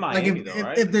 It's in Miami though,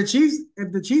 right? If the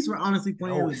Chiefs were honestly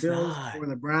playing the Bills or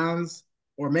the Browns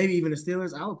or maybe even the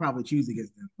Steelers, I would probably choose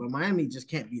against them. But Miami just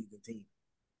can't beat a good team.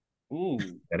 Ooh,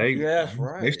 yeah, that's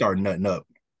right. They start nutting up.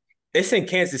 It's in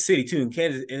Kansas City too, and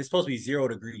it's supposed to be 0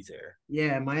 degrees there.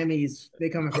 Yeah, they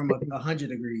coming from 100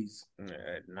 degrees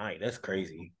at night. That's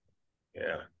crazy.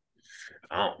 Yeah.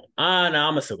 No, I'm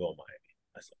gonna still go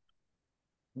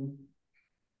Miami.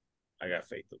 I got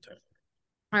faith to turn.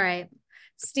 All right.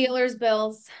 Steelers,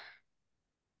 Bills.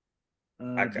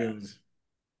 Bills.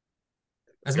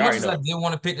 As much as I did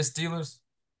want to pick the Steelers,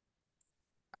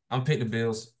 I'm picking the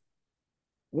Bills.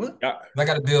 What? I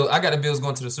got the Bills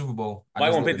going to the Super Bowl. Why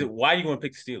are you going to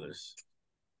pick the Steelers?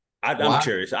 I'm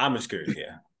curious. I'm just curious.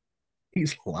 Yeah.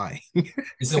 He's lying. You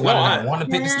said why did I want to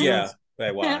pick the Steelers? Yeah.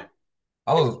 Like, why?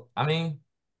 Oh, I mean,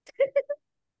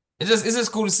 it's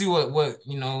just cool to see what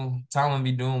Tomlin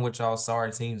be doing with y'all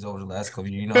sorry teams over the last couple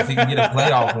years. If he can get a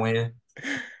playoff win.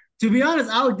 To be honest,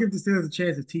 I would give the Steelers a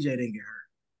chance if TJ didn't get hurt.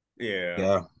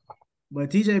 Yeah. But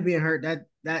TJ being hurt,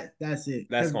 that's it.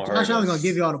 That's gonna hurt. Josh Allen's gonna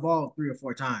give y'all the ball 3 or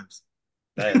 4 times.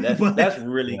 That's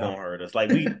really gonna hurt us.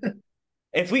 Like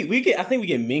if we get, I think we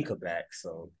get Minka back.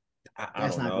 So I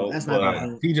don't know. That's not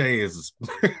TJ is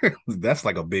that's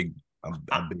like a big.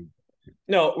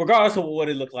 No, regardless of what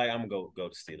it looked like, I'm gonna go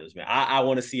to Steelers, man. I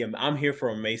want to see him. I'm here for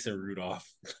a Mason Rudolph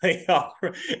playoff.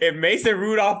 If Mason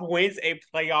Rudolph wins a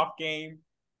playoff game,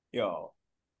 yo,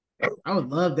 I would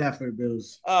love that for the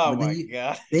Bills. Oh my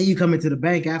god! Then you come into the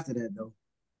bank after that, though.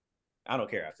 I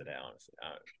don't care after that, honestly.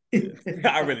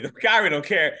 I really don't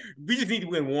care. We just need to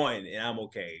win one, and I'm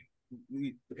okay.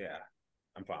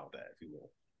 I'm fine with that if you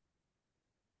will.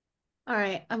 All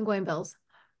right, I'm going Bills.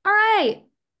 All right,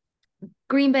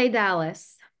 Green Bay,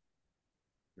 Dallas.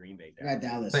 Green Bay,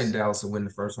 Dallas. I think Dallas will win the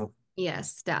first one.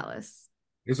 Yes, Dallas.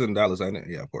 It's in Dallas, ain't it?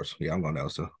 Yeah, of course. Yeah, I'm going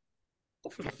Dallas too.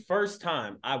 For the first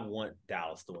time, I want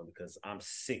Dallas to win because I'm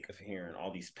sick of hearing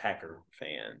all these Packer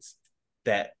fans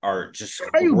that are just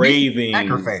raving.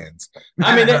 Packer fans.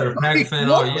 I mean, Packer fan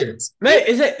all year. They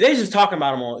just talking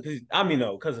about them all.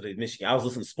 Because of the Michigan. I was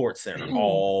listening to Sports Center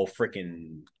all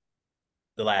freaking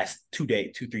the last 3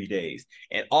 days,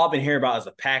 and all I've been hearing about is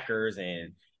the Packers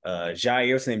and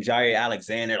Jair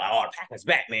Alexander. Like, oh, the Packers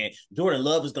back, man. Jordan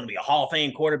Love is going to be a Hall of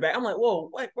Fame quarterback. I'm like, whoa,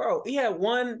 what, bro? He had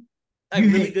one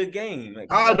really good game.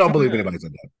 Like, I don't believe anybody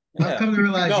said that. I've come to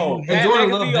realize Jordan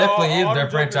Love definitely is their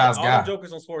franchise guy. All the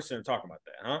jokers on Sports Center talking about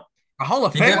that, huh? A Hall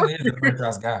of Famer? He definitely is the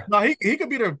franchise guy. No, he could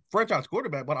be the franchise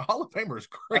quarterback, but a Hall of Famer is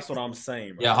crazy. That's what I'm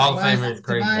saying, bro. Yeah, Hall of Famer is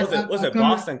crazy. Was it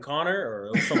Boston Connor or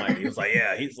it was somebody? He was like,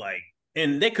 yeah, he's like,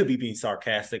 and they could be being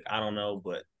sarcastic. I don't know,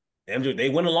 but they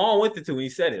went along with it too when he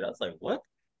said it. I was like, what?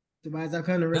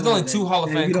 There's only 2 Hall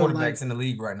of Fame quarterbacks in the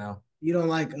league right now. You don't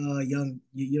like young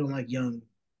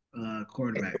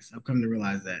quarterbacks. I've come to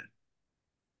realize that.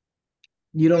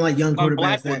 You don't like young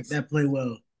quarterbacks that play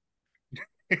well.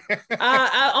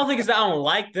 I don't think it's that I don't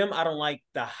like them. I don't like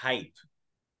the hype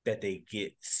that they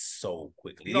get so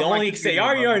quickly. You already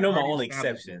know my only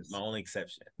exception.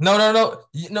 No.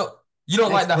 You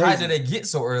don't like the hype that they get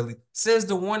so early. Says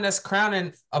the one that's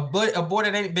crowning a boy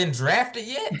that ain't been drafted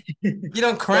yet. You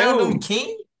done crowned him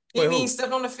king. He ain't even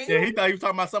stepped on the field. Yeah, he thought he was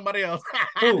talking about somebody else.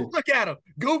 Look at him.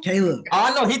 Go Caleb. Oh,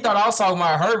 I know he thought I was talking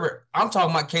about Herbert. I'm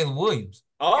talking about Caleb Williams.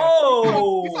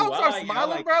 Oh, you start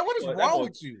smiling, bro. What is wrong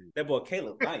with you? That boy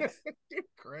Caleb, nice.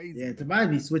 Crazy. Yeah, Tobias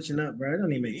be switching up, bro. It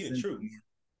don't even make sense. True.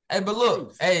 Hey, but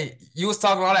look, you was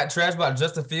talking all that trash about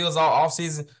Justin Fields all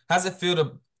offseason. How's it feel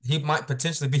to he might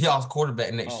potentially be y'all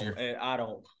quarterback next year? And I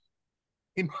don't.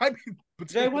 He might be.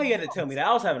 Jay, why you had to tell me that?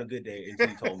 I was having a good day until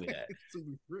you told me that.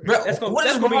 Bro, what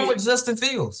is wrong with Justin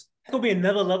Fields? It's gonna be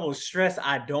another level of stress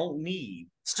I don't need.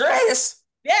 Stress?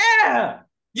 Yeah.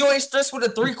 You ain't stressed with the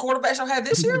 3 quarterbacks y'all had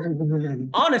this year?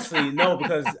 Honestly, no,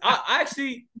 because I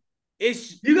actually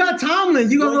you got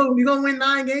Tomlin. You gonna win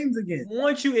 9 games again.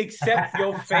 Once you accept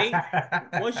your fate,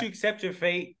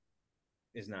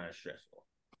 it's not as stressful.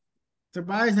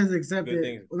 Tobias has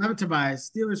accepted. Remember, Tobias,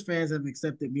 Steelers fans have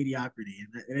accepted mediocrity,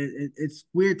 and it's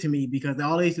weird to me because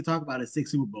all they used to talk about is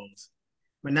 6 Super Bowls.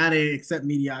 but now they accept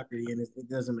mediocrity, and it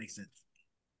doesn't make sense.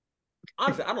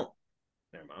 Honestly, I don't.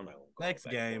 Never mind, I'm not gonna go Next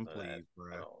back game, on that. please,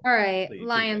 bro. All right, Please,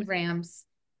 Lions, please. Rams.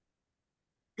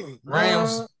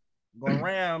 Rams. Going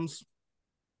Rams.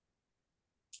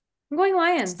 I'm going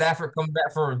Lions. Stafford coming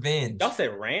back for revenge. Y'all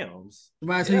said Rams.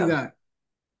 Tobias, who you got?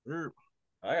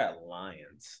 I got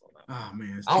Lions. Oh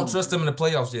man, I don't trust them in the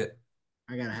playoffs yet.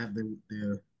 I gotta have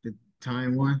the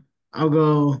time one. I'll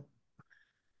go.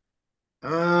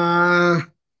 I'll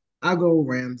go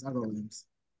Rams. I'll go Rams.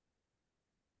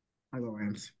 I'll go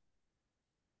Rams.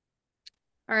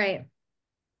 All right.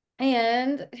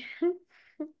 And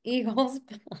Eagles,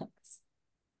 Bucks.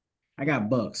 I got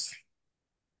Bucks.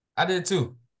 I did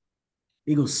too.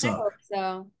 Eagles I suck. hope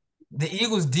so. The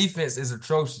Eagles' defense is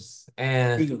atrocious,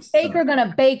 and Eagles Baker suck.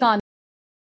 gonna bake on.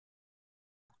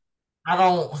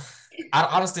 I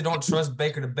honestly don't trust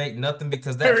Baker to bake nothing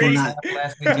because that Reed. first half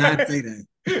last Did week, not say that.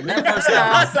 that first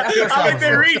half, I mean, was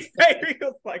rough. Reed's baby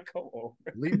was like, come on.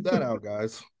 Leave that out,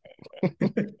 guys.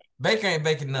 Baker ain't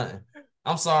baking nothing.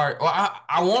 I'm sorry. Well,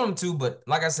 I want him to, but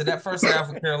like I said, that first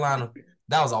half with Carolina,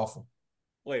 that was awful.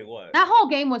 Wait, what? That whole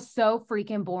game was so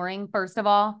freaking boring, first of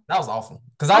all. That was awful.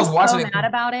 Because I was watching so it mad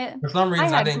about it. for some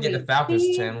reason. I didn't get the great Falcons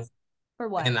feeds. channel. For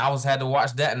what? And I had to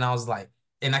watch that, and I was like,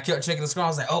 and I kept checking the score. I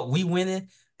was like, oh, we winning,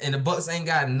 and the Bucks ain't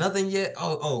got nothing yet.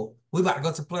 Oh, we about to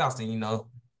go to the playoffs. And a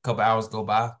couple hours go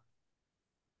by.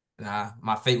 Nah,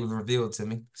 my fate was revealed to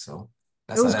me. So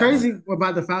it was crazy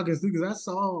about the Falcons too, because I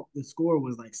saw the score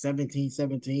was like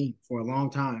 17-17 for a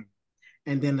long time.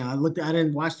 And then I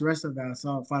didn't watch the rest of that. I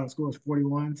saw the final score was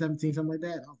 41-17, something like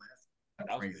that. I was like, That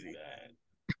was crazy.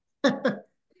 pretty bad.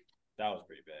 That was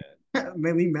pretty bad.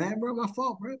 Made me mad, bro. My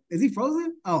fault, bro. Is he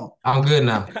frozen? Oh. I'm good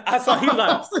now. I saw he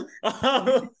like,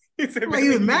 he said, he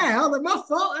was mad. I was like, my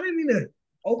fault. I didn't mean to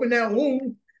open that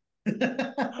wound.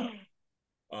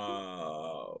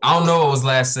 I don't know what was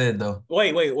last said though.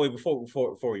 Wait, before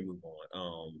we move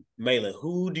on. Malin,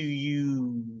 who do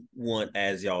you want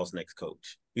as y'all's next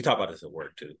coach? You talk about this at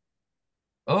work too.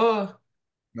 That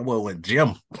boy went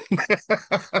Jim.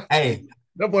 Hey,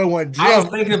 that boy went Jim. I was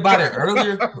thinking about it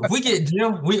earlier. If we get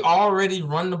Jim, we already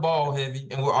run the ball heavy,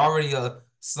 and we're already a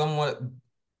somewhat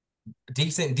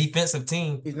decent defensive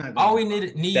team. All we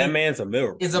need that man's a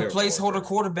miracle. Is a placeholder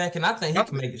quarterback, and I think he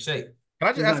can make it shape. Can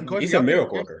I just ask a question? He's a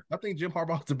miracle worker. I think Jim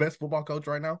Harbaugh is the best football coach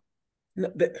right now. No,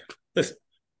 listen,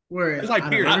 it's like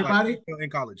everybody in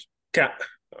college.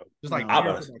 Just like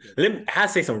I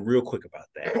say something real quick about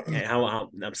that, and how I'm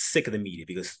sick of the media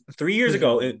because 3 years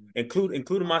ago,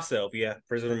 including myself,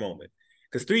 prisoner moment,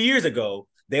 because 3 years ago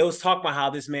they was talking about how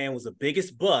this man was the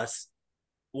biggest bust,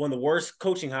 one of the worst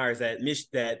coaching hires that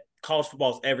college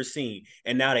football's ever seen,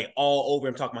 and now they all over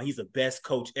him talking about he's the best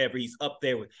coach ever. He's up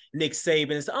there with Nick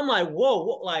Saban. And so I'm like, whoa,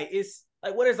 what, like it's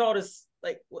like what is all this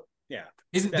like? What? Yeah,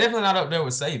 he's definitely not up there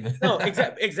with Saban. No,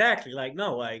 exactly. Like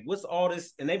no, like what's all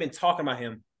this? And they've been talking about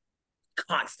him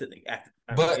constantly.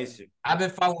 I've been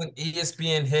following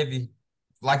ESPN heavy,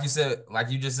 like you said, like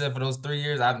you just said for those 3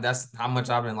 years. That's how much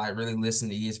I've been like really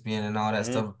listening to ESPN and all that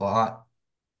stuff a lot.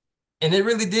 And it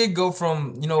really did go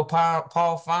from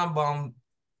Paul Feinbaum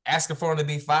asking for him to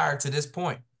be fired to this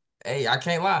point. Hey, I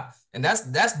can't lie. And that's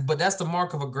the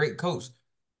mark of a great coach.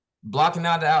 Blocking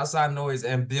out the outside noise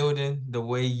and building the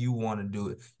way you want to do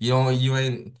it. You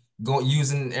ain't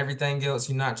using everything else.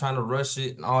 You're not trying to rush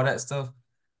it and all that stuff.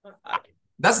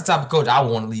 That's the type of coach I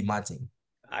want to lead my team.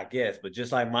 I guess, but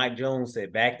just like Mike Jones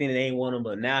said, back then it ain't one of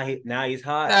them, but now he's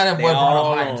hot. That boy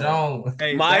brought Mike Jones.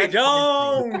 Hey, Mike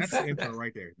Jones. That's the intro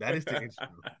right there. That is the intro.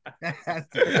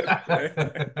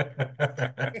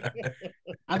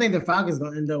 I think the Falcons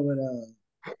gonna end up with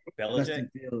Belichick.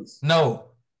 Fields. No.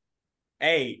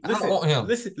 Hey, listen, I don't want him.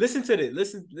 Listen to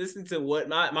this. Listen to what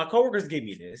my coworkers give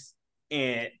me this,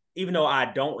 and even though I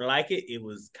don't like it, it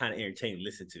was kind of entertaining to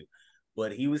listen to.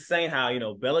 But he was saying how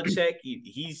Belichick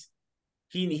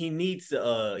he needs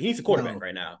a quarterback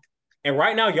right now, and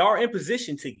right now y'all are in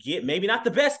position to get maybe not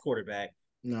the best quarterback,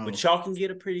 but y'all can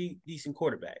get a pretty decent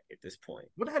quarterback at this point.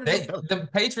 The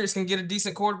Patriots can get a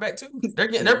decent quarterback too.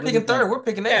 They're picking third. We're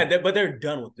picking eighth. Yeah, but they're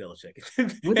done with Belichick.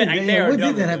 What did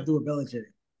that have to do with Belichick?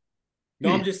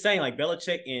 No, I'm just saying, like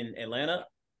Belichick in Atlanta.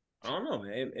 I don't know,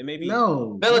 man. It may be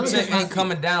Belichick ain't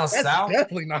coming down south.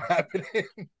 Definitely not happening.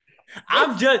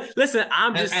 I'm just saying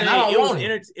it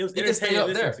was entertaining to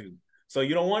listen to. So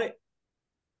you don't want it?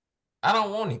 I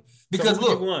don't want it because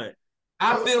look,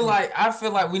 I feel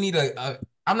like we need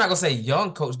I'm not gonna say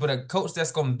young coach, but a coach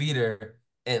that's gonna be there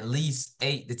at least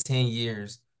 8 to 10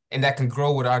 years and that can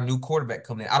grow with our new quarterback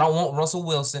coming in. I don't want Russell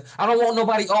Wilson. I don't want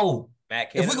nobody old.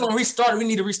 If we're gonna restart, we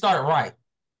need to restart it right.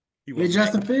 Get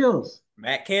Justin Fields.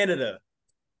 Matt Canada.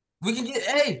 We can get.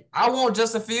 Hey, I want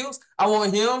Justin Fields. I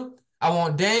want him. I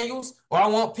want Daniels, or I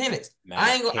want Penix.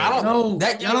 I ain't. I don't. No,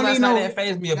 That y'all game don't need last night no. didn't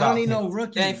phase me Y'all don't about need no Penix.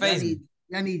 rookie. That ain't phase me.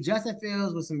 Y'all need Justin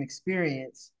Fields with some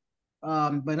experience,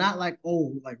 but not like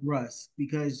old like Russ,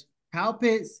 because Kyle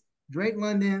Pitts, Drake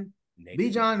London,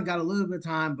 B. John got a little bit of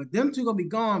time, but them two gonna be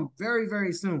gone very,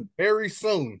 very soon. Very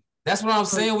soon. That's what I'm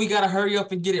saying. We gotta hurry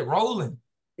up and get it rolling.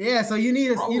 Yeah, so you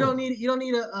need Rolling. you don't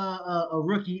need a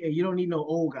rookie, and you don't need no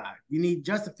old guy. You need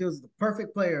Justin Fields, the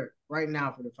perfect player right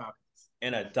now for the Falcons.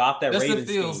 And adopt that Justin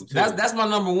Ravens Fields. scheme too. That's my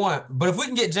number one. But if we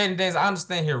can get Jaden Daniels, I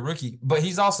understand he's a rookie, but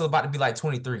he's also about to be like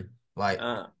 23. Like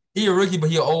he a rookie, but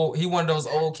he old. He one of those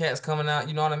old cats coming out.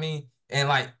 You know what I mean? And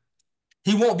like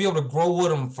he won't be able to grow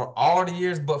with him for all the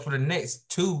years, but for the next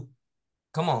 2,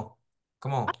 come on.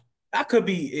 It could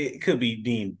be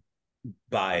deemed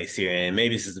biased here, and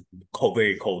maybe this is a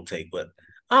very cold take, but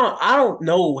I don't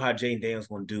know how Jaden Daniels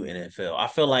going to do in NFL. I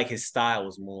feel like his style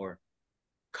was more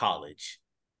college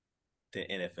than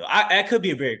NFL. That could be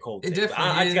a very cold take.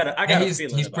 I got a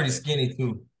feeling he's about pretty it. skinny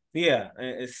too. Yeah,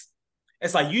 it's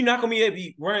like you're not gonna be able to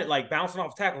be running like bouncing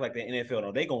off tackles like the NFL.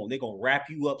 No, they're gonna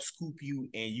wrap you up, scoop you,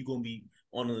 and you're gonna be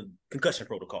on the concussion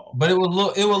protocol. But it will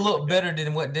look better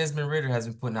than what Desmond Ritter has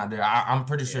been putting out there. I'm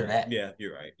pretty sure that. Yeah,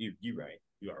 you're right. You're right.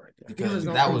 You are right there. Because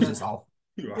that was just awful.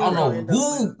 I don't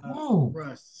know who.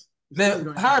 Russ.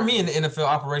 Man, hire me in the NFL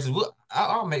operations.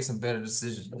 I'll make some better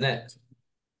decisions than that.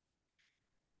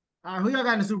 All right, who y'all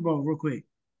got in the Super Bowl, real quick?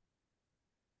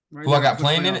 Right who I got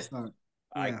playing in it?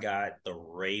 I got the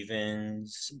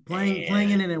Ravens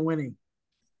playing in it and winning.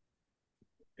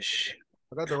 I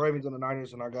got the Ravens and the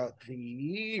Niners, and I got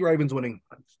the Ravens winning.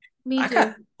 Me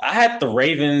too. I had the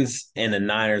Ravens and the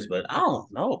Niners, but I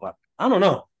don't know. I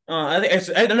know. I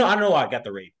know I got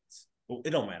the Ravens.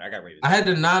 It don't matter. I got Ravens. I had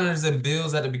the Niners and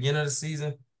Bills at the beginning of the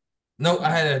season. No,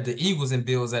 I had the Eagles and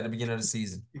Bills at the beginning of the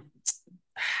season.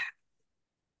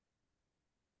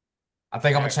 I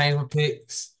think I'm gonna change my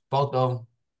picks, both of them.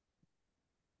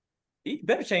 You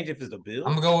better change if it's the Bills.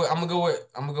 I'm gonna go with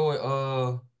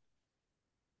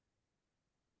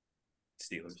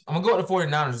Steelers. I'm gonna go with the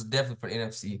 49ers definitely for the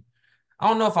NFC. I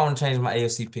don't know if I want to change my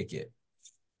AFC pick yet.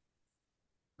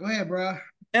 Go ahead, bro.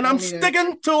 And I'm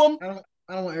sticking to them.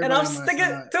 I don't want and I'm sticking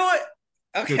to it.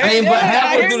 Okay. I mean, but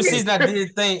halfway through the season, I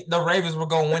did think the Ravens were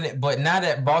gonna win it. But now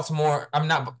that Baltimore, I'm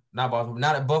not Baltimore.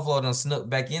 Now that Buffalo done snuck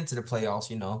back into the playoffs,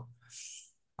 you know,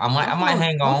 I might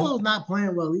hang on. Buffalo's not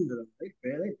playing well either. They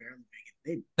barely make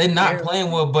it. They're not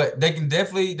playing well, but they're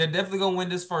definitely gonna win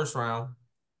this first round.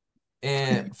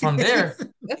 And from there,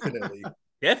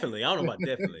 definitely. I don't know about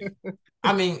definitely.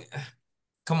 I mean,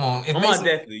 come on. I'm on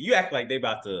definitely. You act like they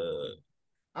about to.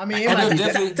 I mean, it might be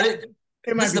definitely.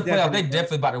 This is the playoff. They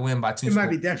definitely about to win by 2 scores. It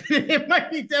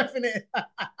might be definite.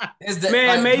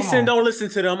 Man, Mason, don't listen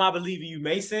to them. I believe in you,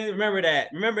 Mason. Remember that.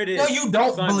 Remember this. No, you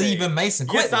don't believe in Mason.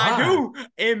 Yes, I do.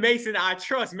 In Mason, I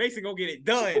trust. Mason gonna get it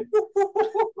done.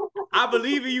 I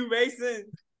believe in you, Mason.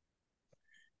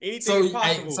 Anything is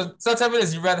possible. So tell me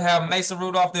this: you rather have Mason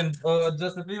Rudolph than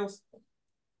Justin Fields?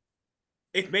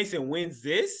 If Mason wins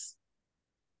this,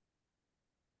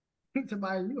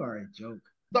 Tobias, you are a joke.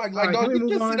 Like, dog, you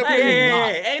just sit up here and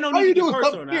lie. Ain't no need to be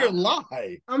personal now.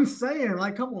 Lie. I'm saying,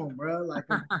 like, come on, bro. Like,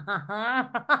 it's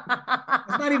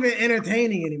not even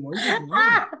entertaining anymore. You're just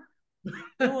lying.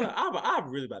 I'm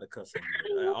really about to cuss him.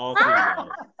 All three of y'all.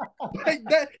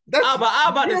 I'm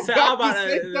about to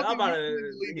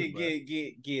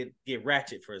get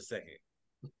ratchet for a second.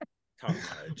 Talking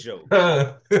about a joke.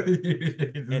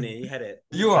 And then he had it.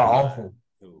 You are awful.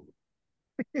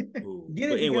 Get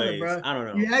it anyways, together, bro. I don't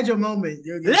know. You had your moment.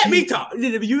 Let me talk.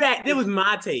 It was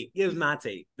my take.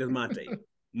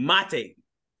 My take.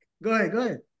 Go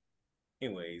ahead.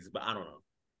 Anyways, but I don't know.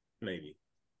 Maybe.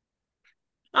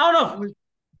 I don't know.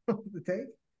 The take?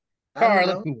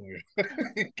 Carl,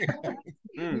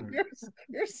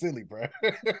 you're silly, bro.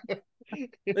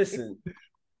 Listen.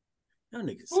 Y'all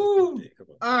niggas so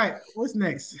All right, what's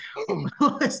next?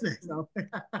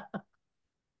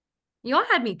 Y'all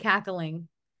had me cackling.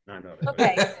 I know.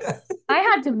 Okay. I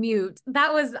had to mute.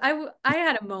 That was I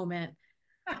had a moment.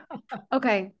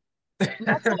 Okay.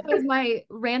 That was my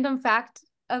random fact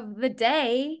of the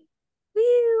day.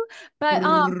 Woo. But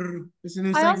it's a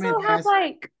new I also have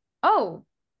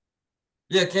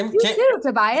yeah, you too,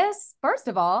 Tobias. First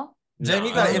of all, Jamie,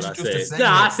 you gotta introduce the segment. No,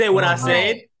 I said what I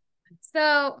said.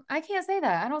 So I can't say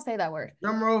that. I don't say that word.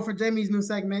 Drum roll for Jamie's new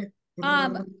segment. Yeah,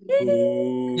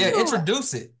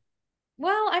 introduce it.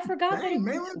 Well, I forgot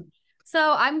that.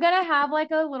 So I'm gonna have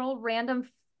like a little random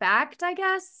fact, I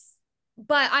guess,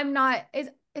 but I'm not.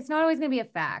 It's not always gonna be a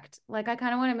fact. Like I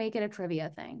kind of want to make it a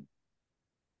trivia thing.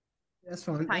 That's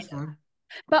fun. That's fun.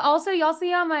 But also, y'all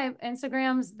see on my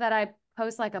Instagrams that I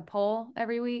post like a poll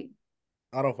every week?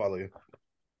 I don't follow you.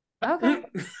 Okay.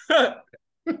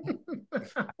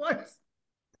 What?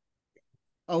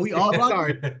 Oh, we all blocked?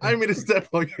 Sorry, I didn't mean to step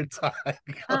on your time.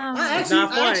 I It's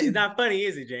not actually- funny. It's not funny,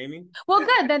 is it, Jamie? Well,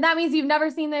 good. Then that means you've never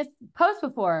seen this post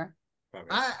before.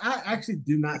 I actually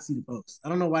do not see the posts. I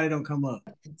don't know why they don't come up.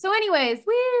 So, anyways,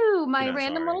 woo! My You're not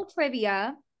random sorry. little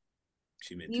trivia.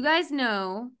 She meant You to. guys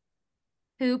know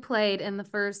who played in the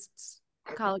first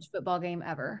college football game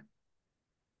ever?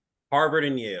 Harvard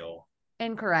and Yale.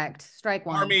 Incorrect. Strike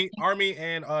one. Army,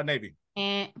 and Navy.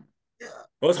 Eh,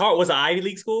 Was it Ivy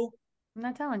League school? I'm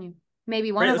not telling you.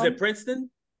 Maybe one of Was them. it Princeton?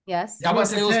 Yes. Yeah, I'm about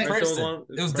to say it was Georgia Tech. Princeton. It was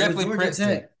Princeton. definitely Georgia Princeton.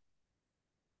 Tech.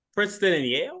 Princeton and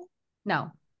Yale?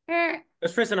 No.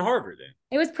 That's Princeton and Harvard then.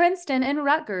 It was Princeton and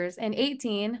Rutgers in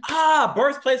 1869.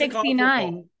 Birthplace of college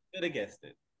football. Should have guessed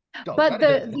it. But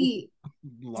the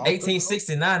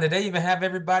 1869. Did they even have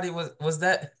everybody? Was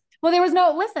that? well, there was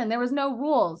no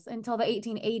rules until the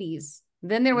 1880s.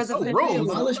 Then there was No officially rules.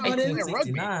 rules. Abolished by then?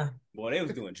 1869. Boy, they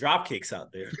was doing drop kicks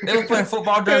out there. They were playing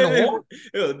football during the war.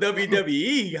 It was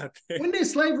WWE out there. When did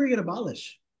slavery get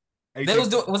abolished? They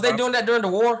was they doing that during the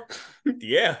war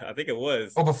Yeah, I think it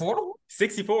was. or before the war?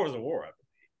 64 was a war. I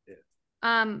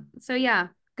believe. So yeah,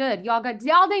 good. Y'all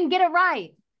didn't get it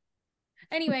right.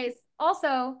 Anyways,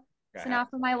 also, so now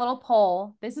for my little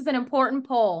poll. This is an important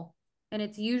poll, and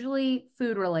it's usually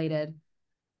food related.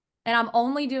 And I'm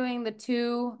only doing the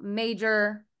two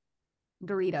major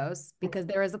Doritos because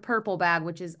there is a purple bag,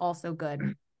 which is also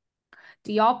good.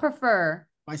 Do y'all prefer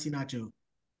Spicy nacho.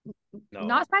 No.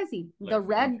 not spicy, the Like-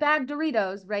 red bag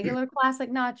Doritos, regular classic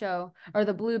nacho, or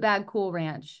the blue bag Cool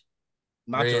Ranch?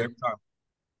 Nacho Red. every time.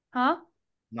 Huh?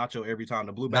 Nacho every time.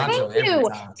 The blue bag. Nacho. Thank every you.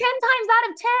 10 time. times out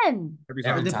of 10. Every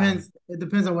Every time. It time. depends. It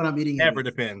depends on what I'm eating. Never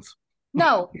depends.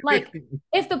 No, like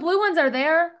if the blue ones are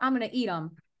there, I'm gonna eat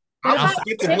them. But if I'll I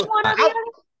skip the pick blue. one or the other,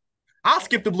 I'll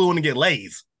skip the blue one and get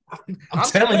Lay's. I'm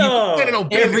telling you, Oh. standing on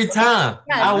business. every time.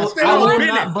 Yes. I will Stand on not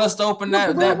business. bust open The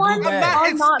that blue blue ones I'm bag. not. are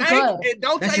It's not stank. good. It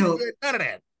don't That's taste your- good. None of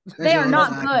that. They are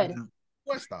not good.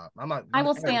 What stop? I'm not. I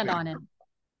will stand on it.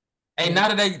 Hey, now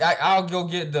that I'll go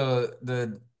get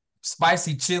the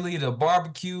spicy chili, the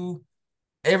barbecue,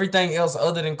 everything else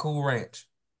other than Cool Ranch.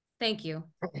 Thank you.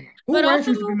 Cool But Ranch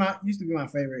also- used to be my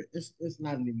favorite. It's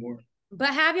not anymore. But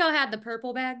have y'all had the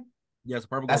purple bag? Yes,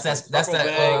 purple. That's goes that's first. that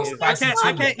bag is- spicy I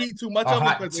chili. can't eat too much Or of it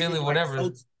hot because chili, it's whatever.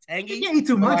 Like so tangy. You can't eat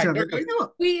too much Like, of they're it. good.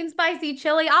 Sweet and spicy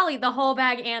chili. I'll eat the whole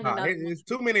bag and Nah, another one. it's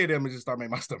too many of them. It just start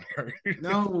making my stomach hurt.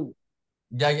 No.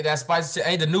 You gotta get that spicy chili.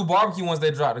 Hey, the new barbecue ones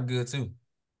they dropped are good too.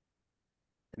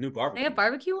 New They barbecue. have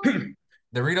barbecue on?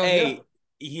 Doritos. Hey,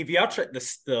 if y'all try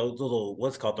the little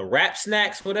what's called the wrap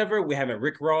snacks, whatever, we having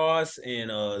Rick Ross and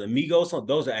the Migos.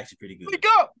 Those are actually pretty good. Wake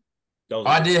up! Those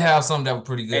I are did have some that were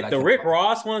pretty good. And I the can't- Rick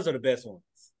Ross ones are the best ones.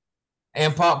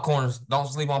 and popcorners. Don't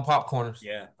sleep on popcorners.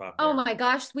 Yeah. Pop Oh there. my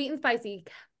gosh, sweet and spicy.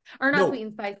 Or not No. sweet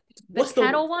and spicy. The What's the-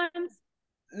 kettle ones?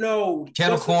 No.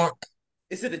 Kettle what's the- corn.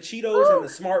 Is it the Cheetos and the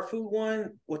Smart Food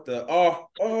one with the Ew,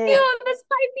 the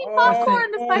spicy Oh,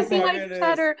 popcorn, the oh spicy my white goodness.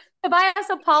 cheddar. The buy us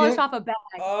a polish Chip? off a bag.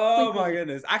 Oh Please. my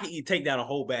goodness. I can take down a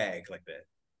whole bag like that.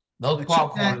 Those A chip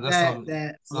popcorns. That's something.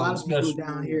 that a lot of something people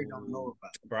special. down here don't know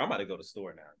about Bro, I'm about to go to the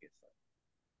store now and get some.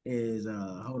 is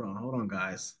hold on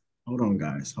guys. Hold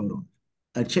on.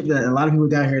 A chip that a lot of people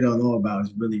down here don't know about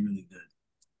is really, really good.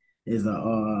 Is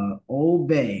Old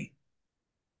Bay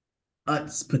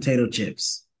Utz potato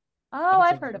chips. Oh,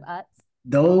 I've heard of Utz.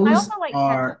 Those I also like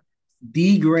are ketchup.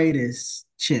 the greatest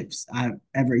chips I've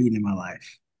ever eaten in my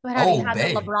life. But have you Oh, had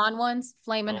babe. the LeBron ones?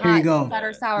 Flaming Here hot, you go.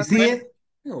 cheddar sour You see cream. it?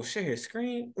 You don't share his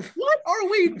screen. What are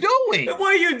we doing? What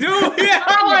are you doing?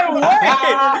 How am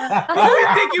I working? Who do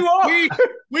you think you are?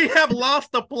 we have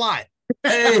lost the plot.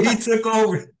 Hey, he took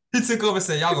over. He took over and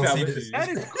said, y'all gonna see this. That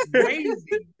is crazy.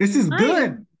 This is I good.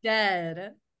 am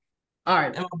dead. All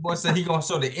right. And my boy said he gonna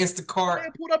show the Instacart.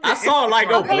 Man, put up I the saw it like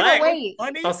go Instagram. Okay, black. but wait. I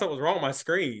Honey, thought something was wrong with my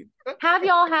screen. Have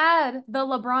y'all had the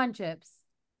LeBron chips?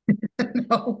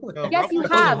 No. Yes, you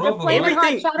Ruffles. have. The Ruffles. flaming hot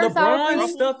Everything, cheddar sour LeBron cream.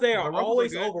 stuff, they are The Ruffles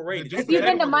always are good. overrated. The If you've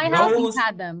been to my house, Those- you've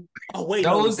had them. Oh wait,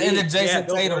 Those no, and the big. Jason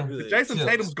those were Tatum. good. Jason Chips.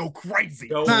 Tatum's go crazy.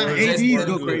 Those Nah, were AD good.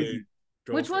 go crazy.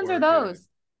 Those Which ones were are good.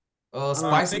 those?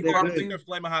 Spicy they're I barbecue. think they're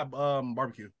flaming hot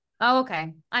barbecue. Oh,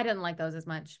 okay. I didn't like those as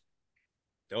much.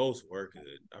 Those were good.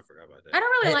 I forgot about that. I don't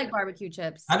really Hey. like barbecue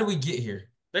chips. How did we get here?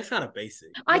 That's kind of basic.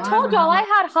 I told y'all I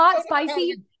had hot,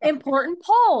 spicy, important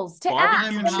polls to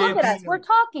ask. Barbecue And look at us. chips. We're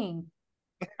talking.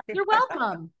 You're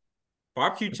welcome.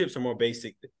 Barbecue chips are more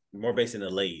basic than the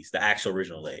Lay's, the actual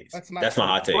original Lay's. That's not That's my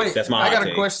true. hot take. Wait, That's my I hot got a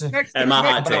take. question. That's my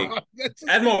hot take. That's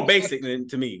That's more basic than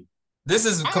to me. This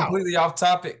is How? completely off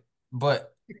topic,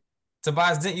 But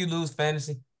Tobias, didn't you lose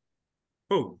fantasy?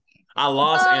 Who? I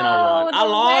lost and I won. I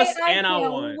lost and I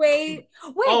won. Wait.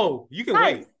 Oh, you can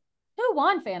guys, wait. who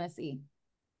won fantasy?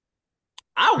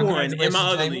 I won in Congratulations, my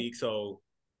other Jamie. league, so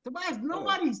Tobias,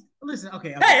 nobody's listen.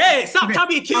 Okay. hey, stop Okay. trying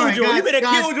to be a All killjoy. right, You been a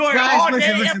guys, killjoy guys, all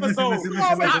listen, day listen, episode. listen, Come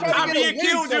on, listen, stop listen, trying to be a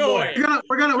killjoy.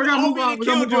 We're gonna move on. We're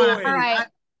gonna move on. All right.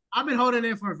 I've been holding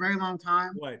in for a very long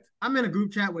time. What? I'm in a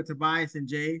group chat with Tobias and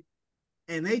Jay,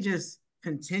 and they just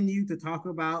continue to talk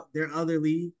about their other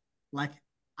league like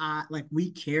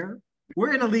we care.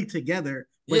 We're in a league together.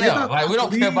 Yeah, like we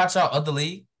don't care about y'all other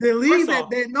league. The league First off-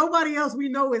 that nobody else we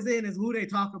know is in is who they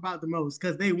talk about the most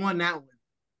because they won that one.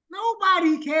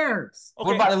 Nobody cares.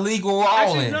 What about the league we're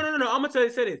all in? No. I'm gonna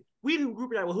say this. We in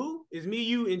group chat with who? It's me,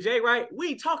 you, and Jay, right? We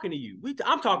ain't talking to you.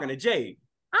 I'm talking to Jay.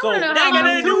 So that ain't got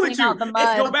nothing to do with you.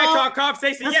 Let's go back to our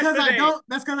conversation yesterday.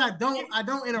 That's because I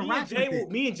don't interact with it.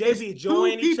 Me and Jay be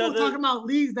enjoying each other. Talking about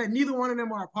leagues that neither one of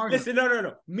them are a part of. Listen,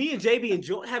 no. Me and Jay be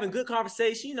having good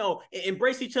conversation,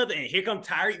 embrace each other. And here come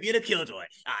Tyree being a killjoy.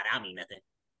 That don't mean nothing.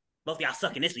 Both of y'all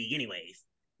suck in this league anyways.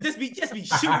 Just be shooting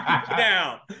people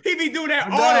down. He be doing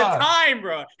that all the time,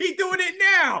 bro. He doing it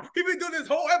now. He been doing this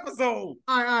whole episode.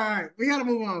 All right. We gotta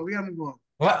move on.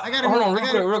 Well, hold on,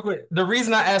 real quick. The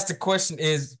reason I asked the question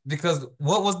is because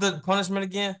what was the punishment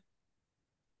again?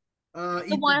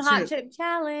 The one hot chip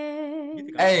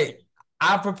challenge. Hey,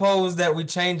 I propose that we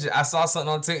change it. I saw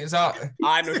something on TikTok.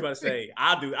 I know what you're about to say.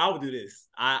 I would do this.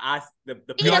 The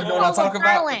you know what I'm talking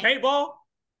about? The paintball?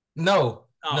 No.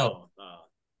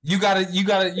 You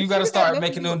gotta start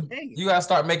making them. You gotta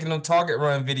start making them target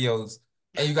run videos,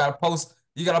 and you gotta post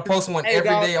one every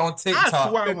day on TikTok. I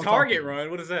swear, the target run.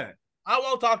 What is that? I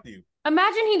won't talk to you.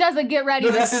 Imagine he doesn't get ready.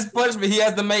 Dude, that's his punishment. He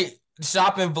has to make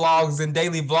shopping vlogs and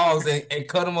daily vlogs and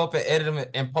cut them up and edit them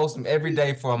and post them every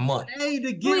day for a month. Hey,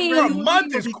 to get ready for a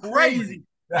month is crazy.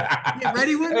 Get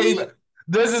ready with me.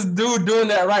 There's this dude doing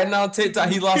that right now on TikTok.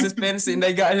 He lost his fantasy and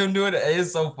they got him doing it.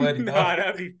 It's so funny. Nah,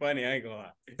 that'd be funny. I ain't gonna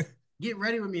lie. Get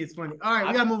ready with me. It's funny. All right,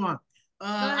 we gotta move on.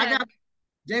 I got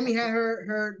Jamie had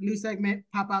her new segment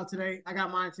pop out today. I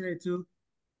got mine today too.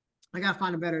 I gotta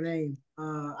find a better name.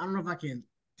 I don't know if I can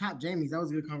top Jamie's. That was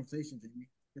a good conversation, Jamie.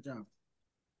 Good job.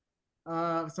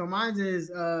 So mine is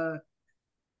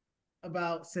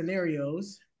about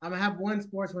scenarios. I'm gonna have one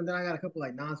sports one, then I got a couple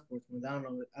like non-sports ones. I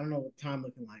don't know what time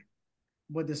looking like.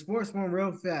 But the sports one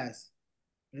real fast.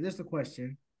 And this is a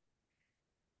question.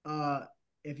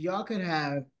 If y'all could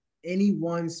have any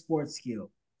one sports skill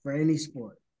for any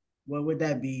sport, what would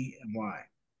that be and why?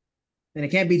 And it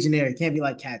can't be generic. It can't be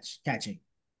like catching.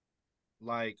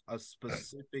 Like a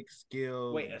specific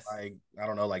skill, Wait, like I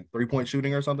don't know, like 3-point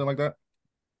shooting or something like that.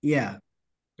 Yeah.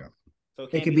 So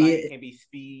it could be can be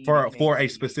speed for a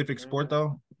specific sport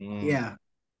though. Yeah.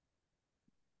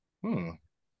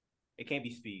 It can't be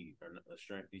speed or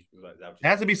strength. It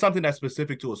has to be something that's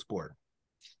specific to a sport.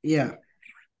 Yeah.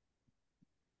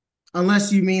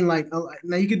 Unless you mean like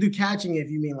now you could do catching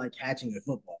if you mean like catching a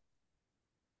football,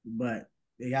 but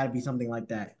it got to be something like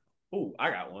that. Oh, I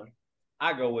got one.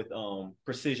 I go with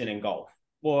precision in golf.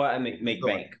 Boy, I make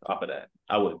bank off of that.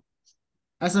 I would.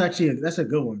 That's a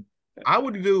good one. I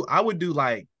would do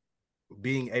like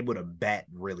being able to bat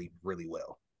really, really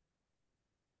well.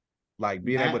 Like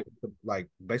being able to like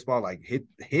baseball, like hit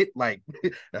like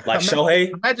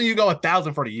Shohei. Imagine you go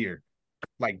 1,000 for the year.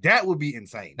 Like that would be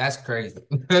insane. That's crazy.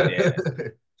 Yeah.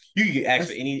 You can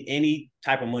actually any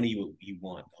type of money you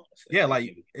want. Honestly. Yeah,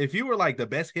 like if you were like the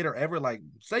best hitter ever, like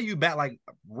say you bat like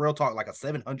real talk like a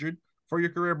 700 for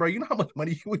your career, bro. You know how much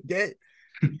money you would get?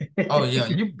 Oh yeah,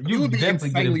 you would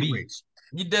definitely get a B. Rich.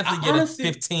 You definitely get a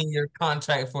 15-year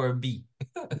contract for a B.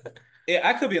 Yeah,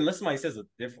 I could be unless somebody says a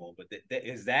different one, but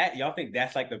is that y'all think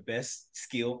that's like the best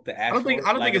skill to ask? I don't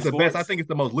think it's the best. I think it's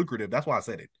the most lucrative. That's why I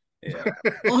said it. Yeah.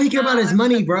 All he care about is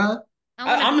money, bro.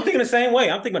 I'm thinking the same way.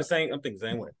 I'm thinking the same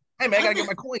way. Hey man, I gotta get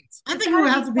my coins. I think it would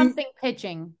have to be something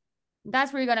pitching.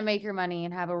 That's where you're gonna make your money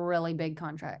and have a really big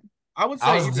contract. I would say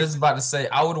I was just about to say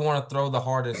I would want to throw the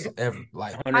hardest ever.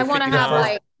 Like I want to have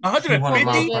like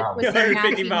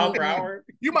 150 miles per hour.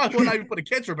 You might as well not even put a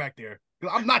catcher back there.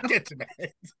 I'm not catching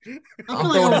that.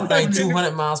 I'm throwing that thing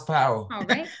 200 miles per hour. All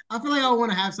right. I feel like I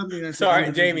want to have something that's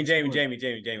sorry, Jamie. What's Jamie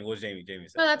saying?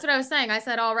 No, that's what I was saying. I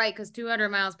said all right because 200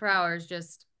 miles per hour is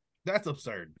just. That's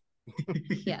absurd.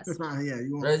 Yes. That's not, yeah.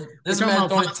 You want, this man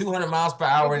throwing 200 miles per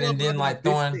hour and then like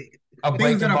throwing a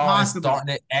breaking ball and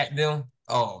starting it at them.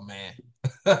 Oh man.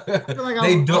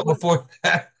 They do it before.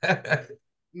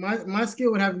 My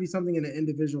skill would have to be something in an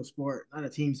individual sport, not a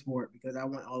team sport, because I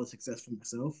want all the success for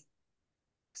myself.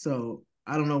 So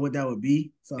I don't know what that would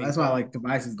be. So that's why I like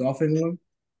Tobias's golfing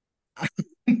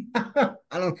one.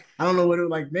 I don't know what it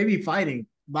like. Maybe fighting,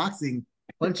 boxing,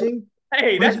 punching.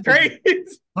 Hey, that's Punching, crazy.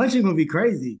 punching would be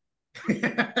crazy.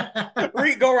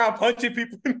 Reed go around punching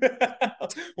people. What'd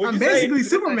I'm you say? basically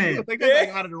Superman. Take that thing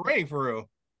out of the ring for real.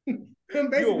 I'm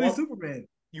basically Superman.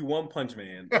 You one punch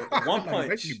man. I'm One like, punch.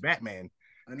 basically Batman.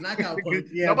 A knockout punch.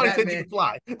 Yeah, Nobody Batman. said you could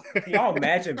fly. Can y'all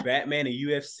imagine Batman in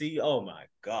UFC? Oh my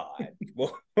god.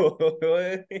 All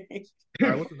right,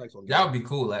 what's the next one? That would be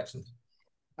cool, actually.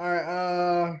 All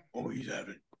right. Oh, he's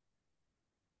having.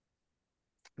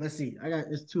 Let's see.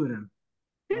 It's two of them.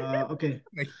 Okay.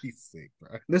 Make you sick,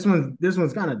 bro. This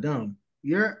one's kind of dumb.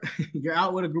 You're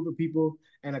out with a group of people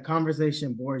and a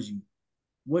conversation bores you.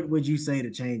 What would you say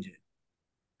to change it?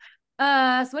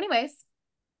 So anyways.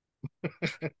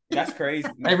 That's crazy.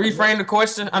 Hey, reframe the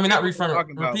question. I mean, not reframe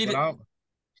it. Repeat it.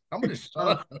 I'm gonna shut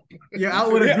up. You're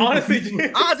out with a group honestly, of people.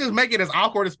 I'll just make it as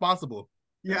awkward as possible.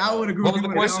 You're out with a group What of was the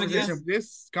people. question again?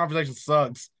 This conversation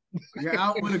sucks. You're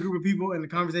out with a group of people and the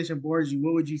conversation bores you.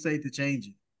 What would you say to change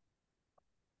it?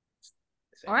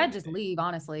 Or I'd just leave,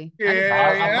 honestly.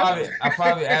 I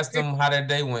probably asked them how their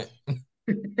day went.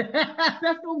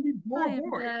 That's gonna be more I'm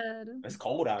boring. dead. It's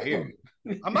cold out here.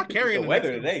 I'm not carrying the the next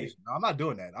weather today. conversation. No, I'm not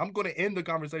doing that. I'm going to end the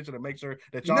conversation and make sure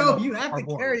that y'all No, know you have are to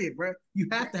boring. carry it, bro. You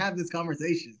have to have this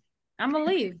conversation. I'm gonna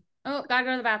leave. Oh, gotta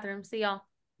go to the bathroom. See y'all.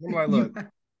 I'm like, look,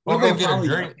 We'll What go if get they a follow you?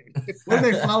 drink. What if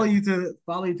they follow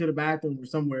you to the bathroom or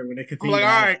somewhere when they I'm continue? like,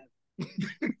 all right.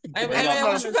 Hey, man,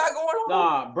 what you got going on?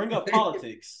 Nah, bring up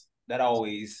politics. That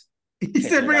always. He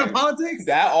said, "Bring up politics."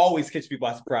 That always catch people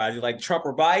by surprise. You're like Trump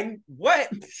or Biden. What?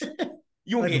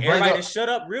 You gonna Like, get bring everybody up- to shut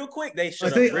up real quick? They shut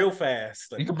Until- up real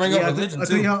fast. Like, You can bring up religion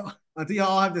too. Until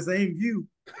y'all have the same view,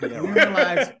 Yeah, you right.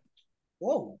 realize,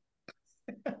 whoa.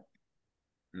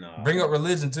 no. Bring up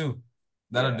religion too.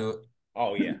 That'll Yeah. do it.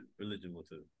 Oh yeah, religion will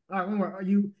too. All right, one more.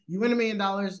 You win $1 million.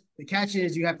 The catch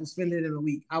is you have to spend it in a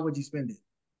week. How would you spend it?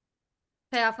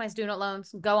 Pay off my student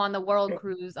loans. Go on the world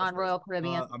cruise on Royal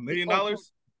Caribbean. $1 million.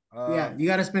 Yeah, you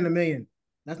got to spend $1 million.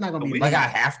 That's not gonna a be week? Like big. I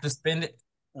have to spend it.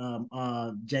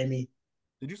 Jamie.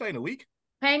 Did you say in a week?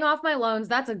 Paying off my loans,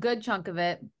 that's a good chunk of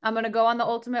it. I'm gonna go on the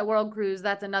ultimate world cruise.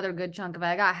 That's another good chunk of it.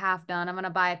 I got half done. I'm gonna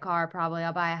buy a car probably.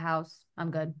 I'll buy a house.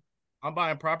 I'm good. I'm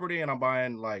buying property and I'm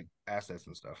buying like assets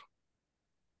and stuff.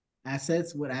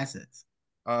 Assets? What assets?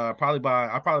 Probably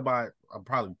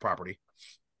property.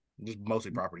 Just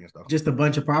mostly property and stuff. Just a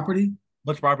bunch of property?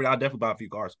 Bunch of property. I'll definitely buy a few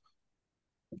cars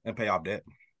and pay off debt.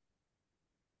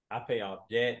 I pay off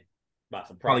debt, buy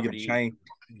some Probably property. get a chain.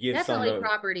 Give Definitely some to,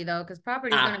 property though, because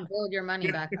property is gonna build your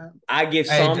money back up. I give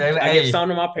Hey, some. Jay, I give hey. some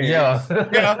to my parents.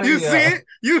 Yeah, you Yeah. see it?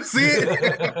 You see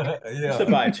it? Yeah. To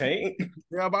buy a chain.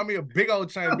 Yeah, buy me a big old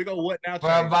chain, big old what now Bro,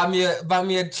 chain. buy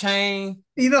me a chain.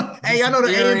 You know, hey, I know the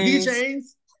AMD Earrings.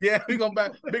 chains. Yeah, we gonna buy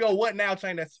big old what now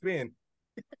chain that spin.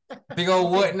 Big old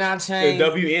what now The chain.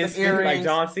 WN them spin like earrings,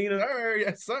 John Cena. Sir,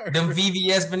 yes, sir. them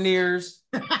VVS veneers.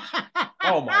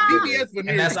 Oh my VVS goodness.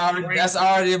 And that's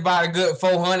already about a good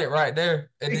 400 right there.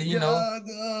 And then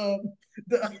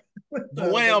The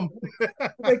wham.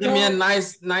 give me a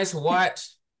nice watch.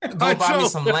 Go buy me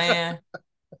some land.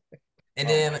 And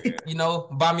then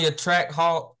buy me a track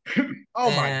hawk. Oh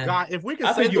my And God. If we I could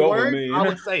think say you the over word, me. I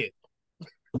would say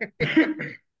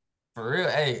it. For real,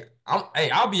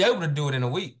 I'll be able to do it in a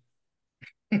week.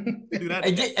 Do that.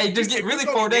 Just get really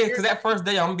 4 days, because that first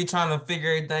day I'm gonna be trying to figure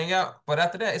everything out. But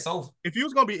after that, it's over. If you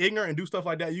was gonna be ignorant and do stuff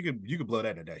like that, you could blow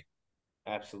that in a day.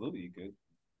 Absolutely, you could.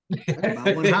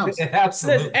 About one house.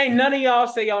 Absolutely. Listen, ain't none of y'all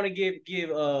say y'all want to give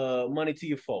money to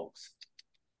your folks.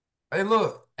 Hey,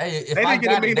 look. Hey, if They I didn't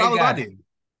get got $1 it, million. they I got it.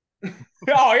 did.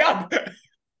 Oh y'all.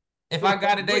 If I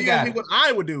got it, they What do you got think it. what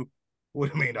I would do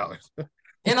with $1 million?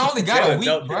 And I only got a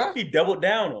week, bro. He doubled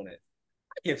down on it.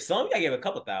 I give some. I give a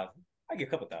couple thousand. I give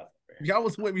a couple thousand. Y'all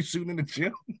was with me shooting in the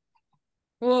gym.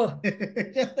 Whoa.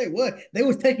 Yes, they would. They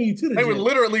was taking you to the They gym. were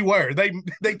literally were.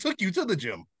 They took you to the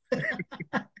gym.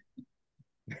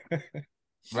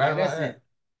 Right That's about it.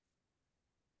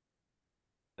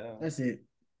 That's it.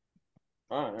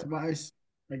 All right. Tobias,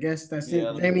 I guess that's Yeah,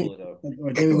 it. let me Jamie, pull it up.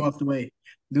 or Jamie walked away.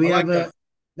 Do we I have like a?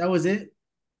 That was it.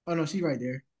 Oh no, she's right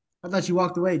there. I thought you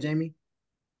walked away, Jamie.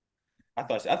 I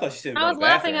thought she said. I was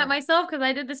laughing at myself because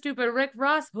I did the stupid Rick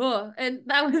Ross, and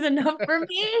that was enough for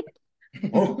me.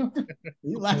 Oh.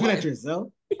 You laughing at yourself?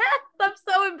 Yes, I'm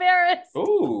so embarrassed.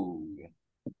 Ooh.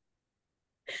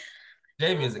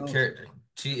 Jamie is a character.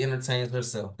 She entertains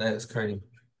herself. That is crazy.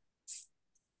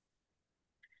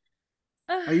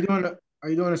 Are you doing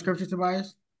a scripture,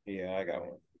 Tobias? Yeah, I got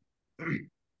one.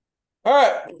 All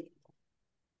right.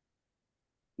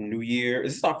 New Year.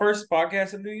 Is this our first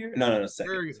podcast of New Year? No.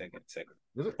 Second.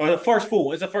 Is it? Or the first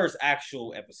full. It's the first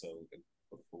actual episode of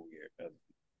the full year.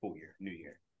 full year, new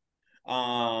year.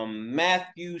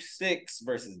 Matthew 6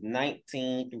 verses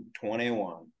 19 through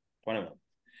 21.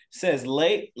 Says,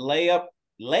 lay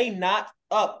not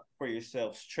up for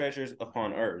yourselves treasures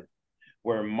upon earth,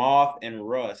 where moth and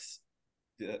rust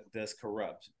does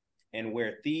corrupt, and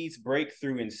where thieves break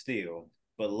through and steal,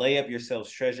 but lay up yourselves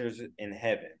treasures in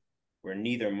heaven, where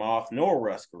neither moth nor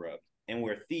rust corrupt, and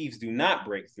where thieves do not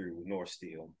break through nor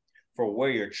steal. For where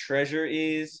your treasure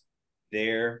is,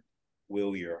 there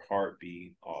will your heart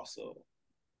be also.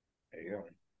 There you go.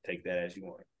 Take that as you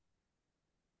want.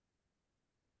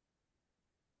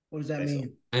 What does that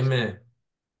mean? Amen.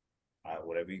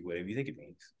 Whatever you think it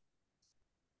means.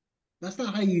 That's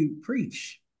not how you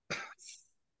preach.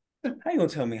 How you gonna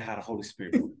tell me how the Holy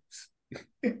Spirit moves?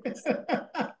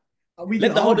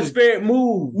 Let the Holy Spirit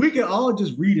move. We can all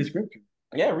just read the scripture.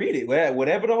 Yeah, read it.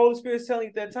 Whatever the Holy Spirit's telling you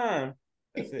at that time,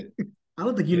 that's it. I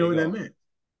don't think you know what that meant.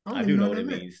 I do know what it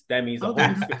means. That means the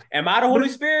Holy Spirit. Am I the Holy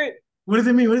Spirit? What does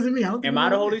it mean? What does it mean? Am I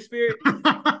the Holy Spirit?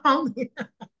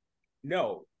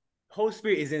 No. Holy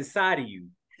Spirit is inside of you.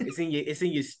 It's in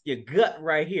your gut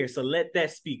right here. So let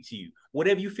that speak to you.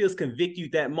 Whatever you feel is convict you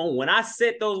that moment. When I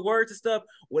said those words and stuff,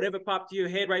 whatever popped to your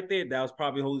head right there, that was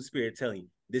probably Holy Spirit telling you,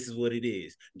 this is what it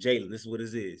is. Jalen, this is what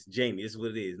it is. Jamie, this is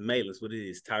what it is. May, this is what it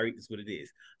is. Tyreek, this is what it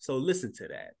is. So listen to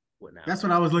that. That's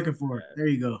what I was looking for. There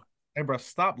you go. Hey, bro,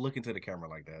 stop looking to the camera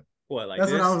like that. What, like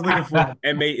that's this? what I was looking for.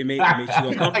 It made you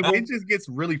uncomfortable. It just gets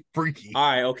really freaky.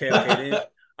 All right, okay then.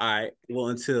 All right. Well,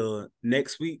 until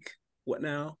next week, what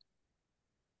now?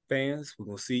 Fans, we're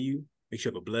gonna see you. Make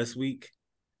sure you have a blessed week.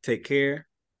 Take care.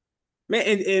 Man,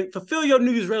 and fulfill your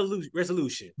New Year's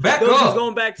resolution. Back up.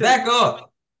 Going back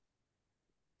up.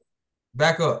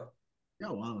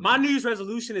 Oh, wow. My New Year's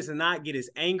resolution is to not get as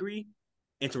angry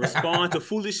and to respond to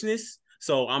foolishness.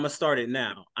 So I'm gonna start it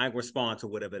now. I ain't gonna respond to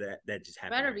whatever that just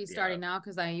happened. Better be starting now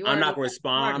because I'm not gonna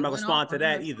respond. I'm not gonna respond to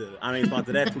that either. I ain't respond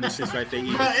to that foolishness right there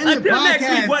either. Until next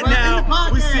week. What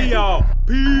now? We see y'all.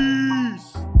 Peace.